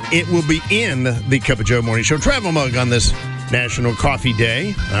 It will be in the Cup of Joe Morning Show travel mug on this National Coffee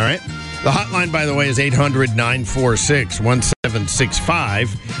Day. All right. The hotline, by the way, is 800-946-1765.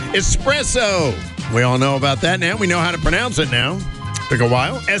 Espresso. We all know about that now. We know how to pronounce it now. Took a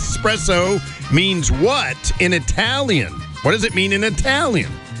while. Espresso means what in Italian? What does it mean in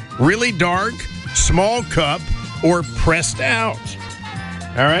Italian? Really dark, small cup, or pressed out?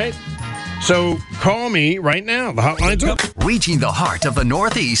 All right? So call me right now. The hotline's up. Reaching the heart of the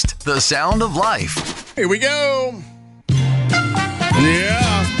Northeast, the sound of life. Here we go.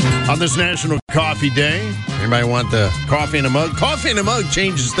 Yeah. On this National Coffee Day, anybody want the coffee in a mug? Coffee in a mug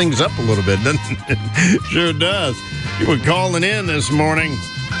changes things up a little bit, doesn't it? Sure does. You were calling in this morning.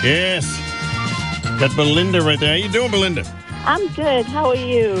 Yes. Got Belinda right there. How you doing, Belinda? I'm good. How are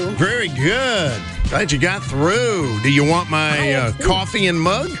you? Very good. Glad you got through. Do you want my coffee and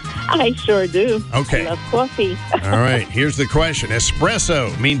mug? I sure do. Okay. I love coffee. All right. Here's the question.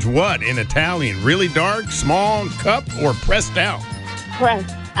 Espresso means what in Italian? Really dark, small cup, or pressed out?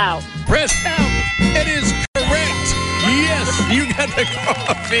 Pressed out. Pressed out. It is correct. Yes, you got the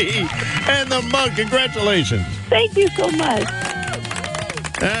coffee and the mug. Congratulations. Thank you so much.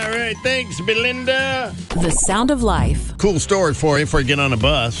 All right. Thanks, Belinda. The sound of life. Cool story for you before you get on a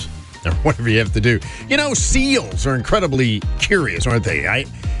bus or whatever you have to do. You know, seals are incredibly curious, aren't they? I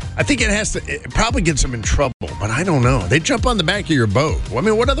think it probably gets them in trouble, but I don't know. They jump on the back of your boat. I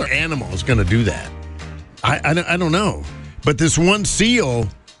mean, what other animal is going to do that? I don't know. But this one seal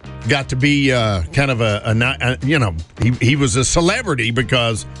got to be kind of he was a celebrity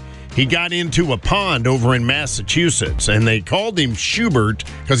because he got into a pond over in Massachusetts, and they called him Schubert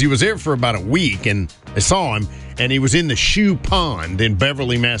because he was there for about a week, and I saw him, and he was in the Shoe Pond in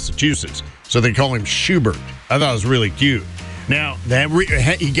Beverly, Massachusetts. So they call him Schubert. I thought it was really cute. Now,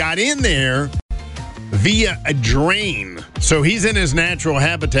 he got in there via a drain. So he's in his natural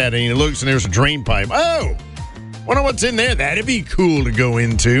habitat, and he looks, and there's a drain pipe. Oh! Wonder what's in there. That'd be cool to go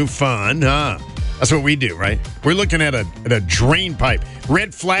into. Fun, huh? That's what we do, right? We're looking at a drain pipe.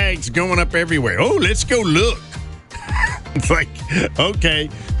 Red flags going up everywhere. Oh, let's go look. It's like, okay.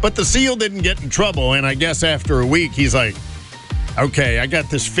 But the seal didn't get in trouble, and I guess after a week, he's like, okay, I got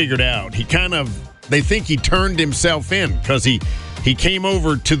this figured out. They think he turned himself in because he came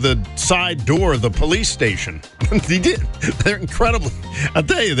over to the side door of the police station. He did. They're incredible. I'll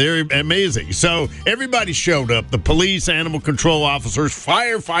tell you, they're amazing. So everybody showed up. The police, animal control officers,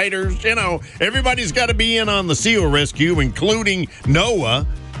 firefighters, everybody's got to be in on the seal rescue, including NOAA,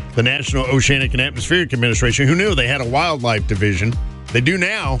 the National Oceanic and Atmospheric Administration, who knew they had a wildlife division. They do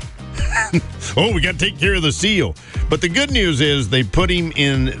now. Oh, we got to take care of the seal. But the good news is they put him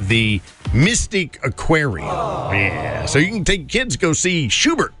in the Mystic Aquarium. Yeah, so you can take kids go see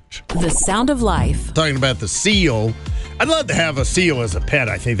Schubert. The sound of life. Talking about the seal. I'd love to have a seal as a pet.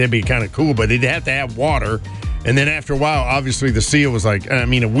 I think that'd be kind of cool, but they'd have to have water. And then after a while, obviously the seal was like,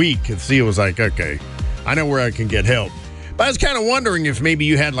 a week, the seal was like, okay, I know where I can get help. But I was kind of wondering if maybe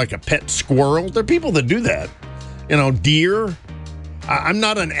you had like a pet squirrel. There are people that do that. Deer. I'm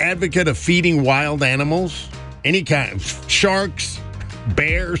not an advocate of feeding wild animals. Any kind of sharks,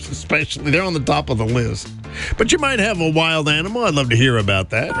 bears especially. They're on the top of the list. But you might have a wild animal. I'd love to hear about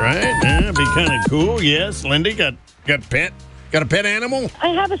that, right? It'd be kind of cool. Yes, Lindy, got a pet animal? I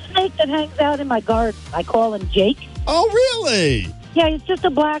have a snake that hangs out in my garden. I call him Jake. Oh, really? Yeah, he's just a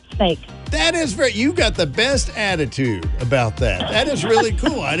black snake. That is you got the best attitude about that. That is really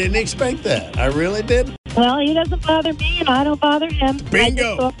cool. I didn't expect that. I really did. Well, he doesn't bother me, and I don't bother him.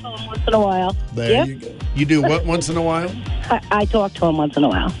 Bingo. I just talk to him once in a while. There you go. You do what once in a while? I talk to him once in a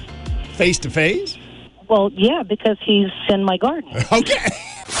while. Face to face? Well, yeah, because he's in my garden. Okay.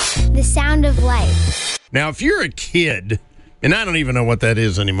 The Sound of Life. Now, if you're a kid, and I don't even know what that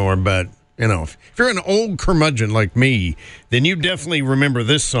is anymore, but, if you're an old curmudgeon like me, then you definitely remember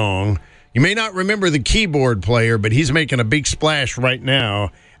this song. You may not remember the keyboard player, but he's making a big splash right now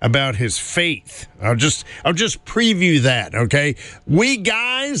about his faith. I'll just preview that, okay?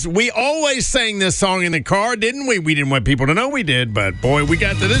 We always sang this song in the car, didn't we? We didn't want people to know we did, but boy, we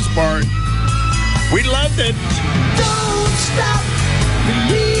got to this part. We loved it. Don't stop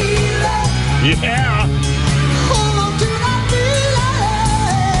believing. Yeah. Hold on to that feeling.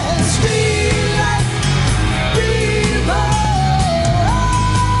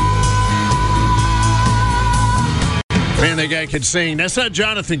 Man, that guy could sing. That's not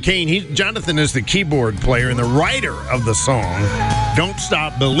Jonathan Cain. Jonathan is the keyboard player and the writer of the song Don't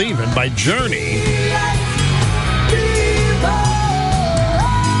Stop Believin' by Journey.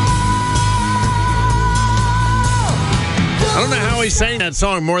 I don't know how he sang that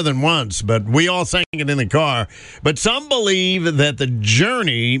song more than once, but we all sang it in the car. But some believe that the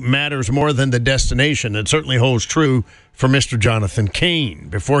journey matters more than the destination. It certainly holds true for Mr. Jonathan Cain.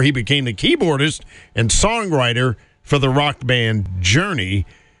 Before he became the keyboardist and songwriter for the rock band Journey,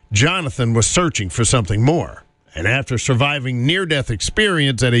 Jonathan was searching for something more. And after surviving near-death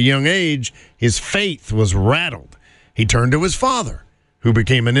experience at a young age, his faith was rattled. He turned to his father, who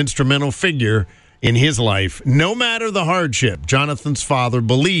became an instrumental figure in his life. No matter the hardship, Jonathan's father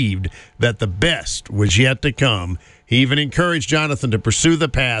believed that the best was yet to come. He even encouraged Jonathan to pursue the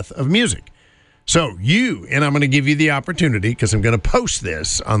path of music. So and I'm going to give you the opportunity because I'm going to post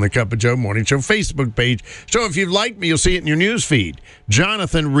this on the Cup of Joe Morning Show Facebook page. So if you've liked me, you'll see it in your news feed.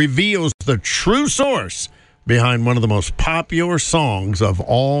 Jonathan reveals the true source behind one of the most popular songs of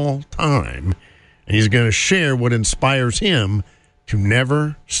all time. And he's going to share what inspires him to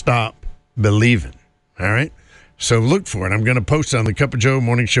never stop believing. All right? So look for it. I'm going to post it on the Cup of Joe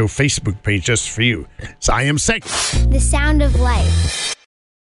Morning Show Facebook page just for you. So I am second. The Sound of Life.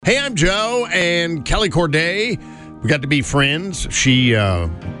 Hey, I'm Joe and Kelly Corday. We got to be friends. She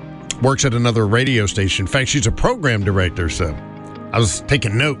works at another radio station. In fact, she's a program director, so I was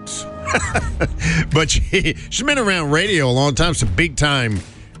taking notes. But she's been around radio a long time, some big-time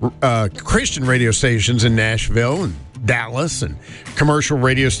Christian radio stations in Nashville and Dallas and commercial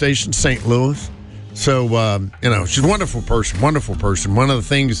radio stations, St. Louis. So, she's a wonderful person. One of the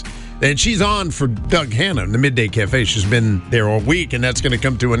things, and she's on for Doug Hanna in the Midday Cafe. She's been there all week, and that's going to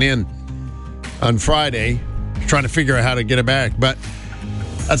come to an end on Friday. Trying to figure out how to get it back, but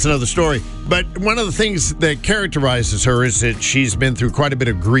that's another story. But one of the things that characterizes her is that she's been through quite a bit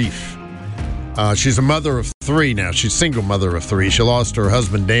of grief. She's a mother of 3 now. She's a single mother of 3. She lost her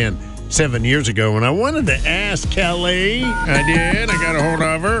husband, Dan, 7 years ago. And I wanted to ask Kelly, I got a hold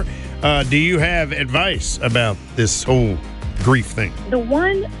of her. Do you have advice about this whole grief thing? The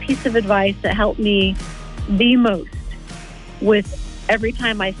one piece of advice that helped me the most with every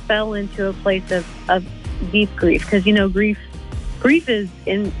time I fell into a place of deep grief, because, grief is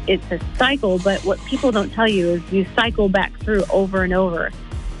it's a cycle, but what people don't tell you is you cycle back through over and over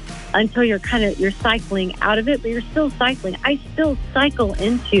until you're cycling out of it, but you're still cycling. I still cycle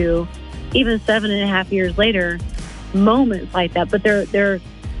into, even 7.5 years later, moments like that, but there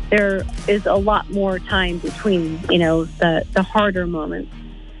is a lot more time between, the harder moments.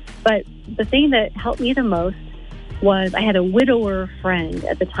 But the thing that helped me the most was I had a widower friend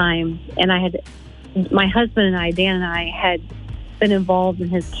at the time, and my husband and I, Dan and I, had been involved in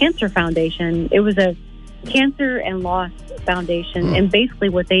his cancer foundation. It was a cancer and loss foundation, and basically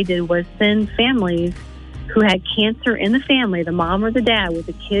what they did was send families who had cancer in the family, the mom or the dad, with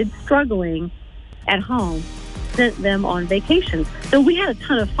the kids struggling at home, sent them on vacations. So we had a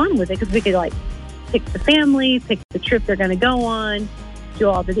ton of fun with it because we could pick the family, pick the trip they're going to go on, do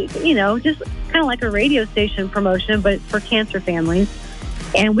all the, just kind of like a radio station promotion, but for cancer families.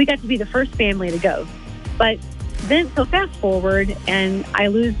 And we got to be the first family to go. But then, so fast forward, and I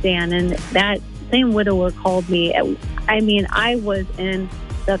lose Dan, and that same widower called me. I was in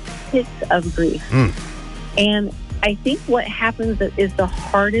the pits of grief. And I think what happens that is the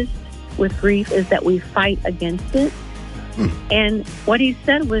hardest with grief is that we fight against it. And what he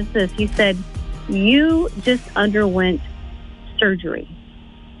said was this. He said, you just underwent surgery.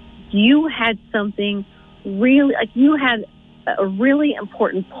 You had something really, you had a really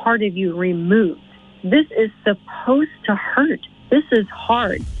important part of you removed. This is supposed to hurt. This is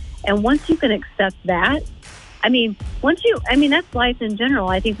hard. And once you can accept that, that's life in general.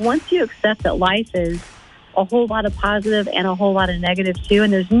 I think once you accept that life is a whole lot of positive and a whole lot of negative too,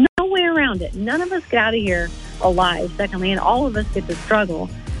 and there's no way around it. None of us get out of here alive, secondly, and all of us get to struggle.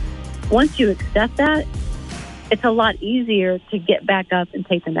 Once you accept that, it's a lot easier to get back up and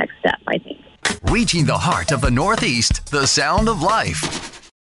take the next step, I think. Reaching the heart of the Northeast, the sound of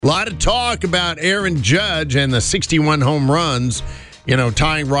life. A lot of talk about Aaron Judge and the 61 home runs,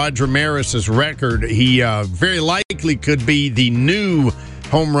 tying Roger Maris's record. He very likely could be the new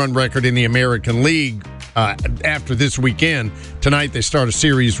home run record in the American League after this weekend. Tonight they start a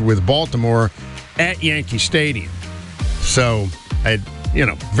series with Baltimore at Yankee Stadium. So,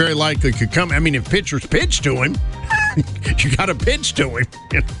 very likely could come. I mean, if pitchers pitch to him, you got to pitch to him.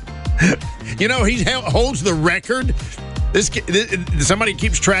 He holds the record. Somebody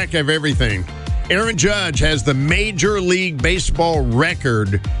keeps track of everything. Aaron Judge has the Major League Baseball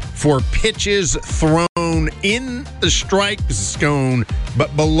record for pitches thrown in the strike zone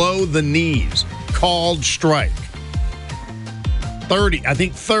but below the knees, called strike. 30, I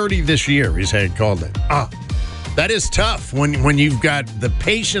think 30 this year he's had called it. That is tough when you've got the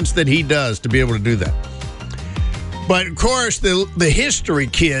patience that he does to be able to do that. But, of course, the history,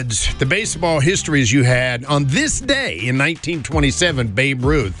 kids, the baseball histories you had on this day in 1927, Babe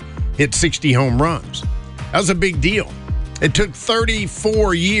Ruth hit 60 home runs. That was a big deal. It took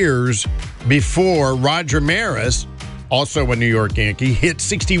 34 years before Roger Maris, also a New York Yankee, hit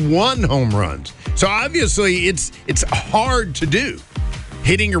 61 home runs. So, obviously, it's hard to do,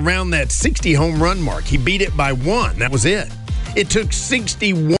 hitting around that 60 home run mark. He beat it by one. That was it. It took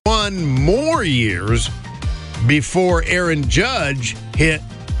 61 more years before Aaron Judge hit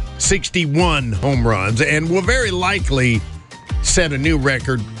 61 home runs and will very likely set a new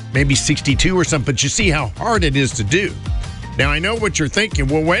record, maybe 62 or something. But you see how hard it is to do. Now, I know what you're thinking.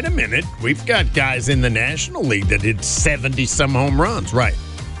 Well, wait a minute. We've got guys in the National League that hit 70-some home runs. Right.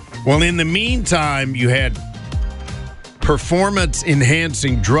 Well, in the meantime, you had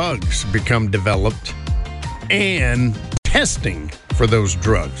performance-enhancing drugs become developed and testing for those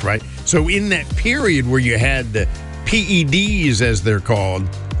drugs, right? So in that period where you had the PEDs, as they're called,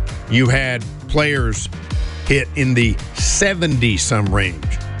 you had players hit in the 70-some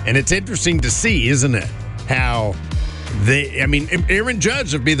range. And it's interesting to see, isn't it, how Aaron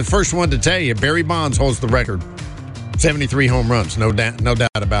Judge would be the first one to tell you Barry Bonds holds the record, 73 home runs, no doubt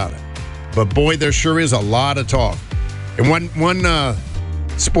about it. But boy, there sure is a lot of talk. And one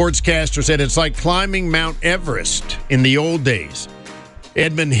sportscaster said it's like climbing Mount Everest in the old days. Sir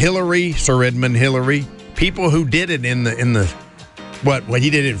Edmund Hillary, people who did it in the he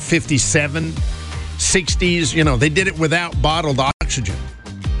did it in 57, 60s, they did it without bottled oxygen.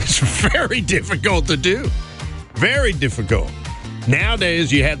 It's very difficult to do. Very difficult.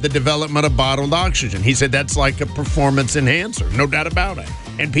 Nowadays, you have the development of bottled oxygen. He said that's like a performance enhancer, no doubt about it.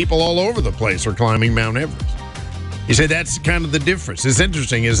 And people all over the place are climbing Mount Everest. He said that's kind of the difference. It's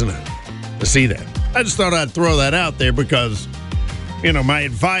interesting, isn't it, to see that? I just thought I'd throw that out there because, my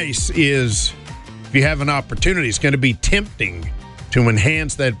advice is if you have an opportunity, it's going to be tempting to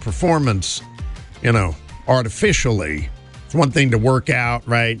enhance that performance, artificially. It's one thing to work out,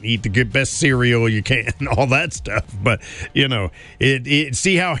 right? Eat the best cereal you can, all that stuff. But,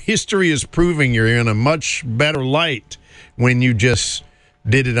 see how history is proving you're in a much better light when you just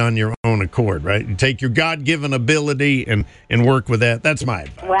did it on your own accord, right? You take your God-given ability and work with that. That's my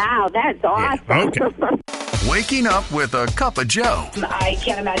advice. Wow, that's awesome. Yeah, okay. Waking up with a cup of Joe. I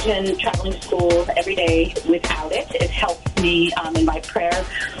can't imagine traveling to school every day without it. It helps me in my prayer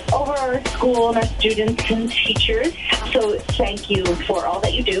over school and our students and teachers. So thank you for all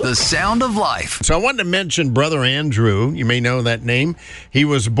that you do. The sound of life. So I wanted to mention Brother Andrew. You may know that name. He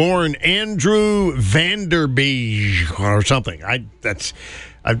was born Andrew Vanderbeek or something.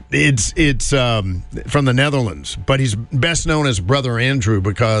 It's from the Netherlands, but he's best known as Brother Andrew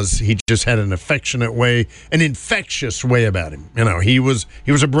because he just had an affectionate way, an infectious way about him. He was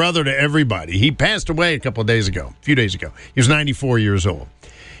a brother to everybody. He passed away a few days ago. He was 94 years old.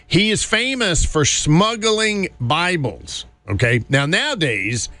 He is famous for smuggling Bibles. Okay,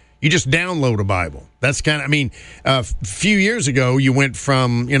 nowadays you just download a Bible. That's a few years ago you went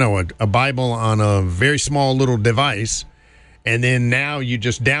from a Bible on a very small little device. And then now you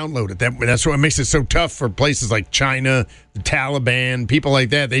just download it. That's what makes it so tough for places like China, the Taliban, people like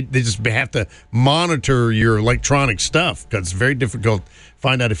that. They just have to monitor your electronic stuff because it's very difficult to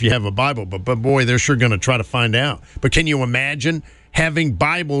find out if you have a Bible. But boy, they're sure going to try to find out. But can you imagine having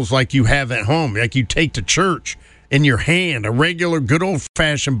Bibles like you have at home, like you take to church in your hand, a regular good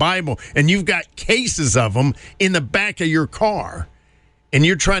old-fashioned Bible, and you've got cases of them in the back of your car? And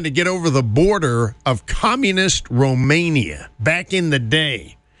you're trying to get over the border of communist Romania back in the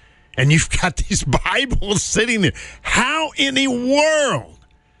day. And you've got these Bibles sitting there. How in the world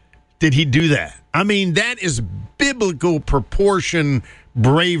did he do that? That is biblical proportion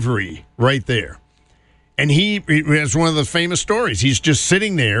bravery right there. And he has one of the famous stories. He's just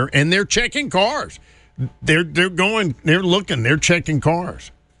sitting there, and they're checking cars. They're looking, they're checking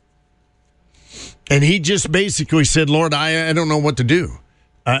cars. And he just basically said, Lord, I don't know what to do.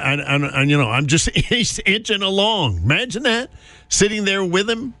 I'm just he's inching along. Imagine that, sitting there with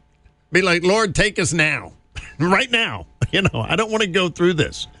him. Be like, Lord, take us now, right now. I don't want to go through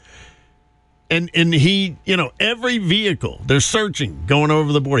this. And he, every vehicle, they're searching, going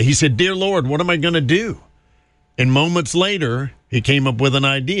over the border. He said, dear Lord, what am I going to do? And moments later, he came up with an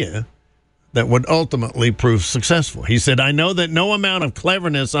idea that would ultimately prove successful. He said, I know that no amount of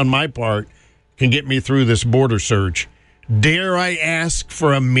cleverness on my part can get me through this border search. Dare I ask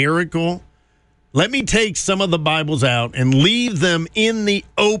for a miracle? Let me take some of the Bibles out and leave them in the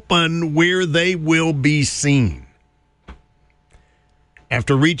open where they will be seen.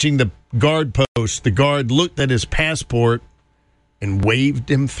 After reaching the guard post, the guard looked at his passport and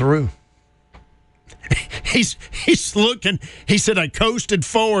waved him through. He's looking. He said, I coasted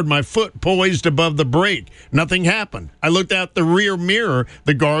forward, my foot poised above the brake. Nothing happened. I looked out the rear mirror.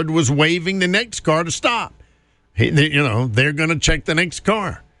 The guard was waving the next car to stop. They're going to check the next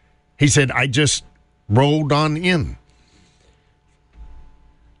car. He said, I just rolled on in.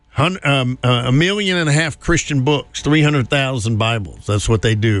 1.5 million Christian books, 300,000 Bibles. That's what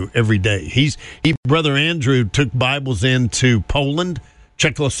they do every day. Brother Andrew took Bibles into Poland,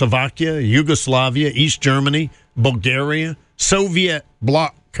 Czechoslovakia, Yugoslavia, East Germany, Bulgaria, Soviet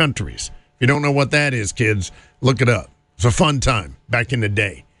bloc countries. If you don't know what that is, kids, look it up. It's a fun time back in the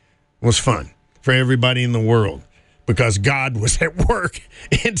day. It was fun for everybody in the world because God was at work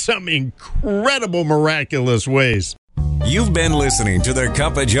in some incredible, miraculous ways. You've been listening to the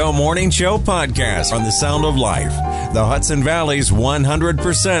Cup of Joe Morning Show podcast on the Sound of Life, the Hudson Valley's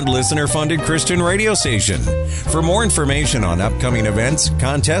 100% listener-funded Christian radio station. For more information on upcoming events,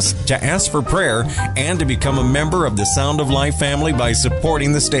 contests, to ask for prayer, and to become a member of the Sound of Life family by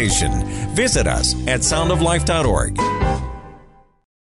supporting the station, visit us at soundoflife.org.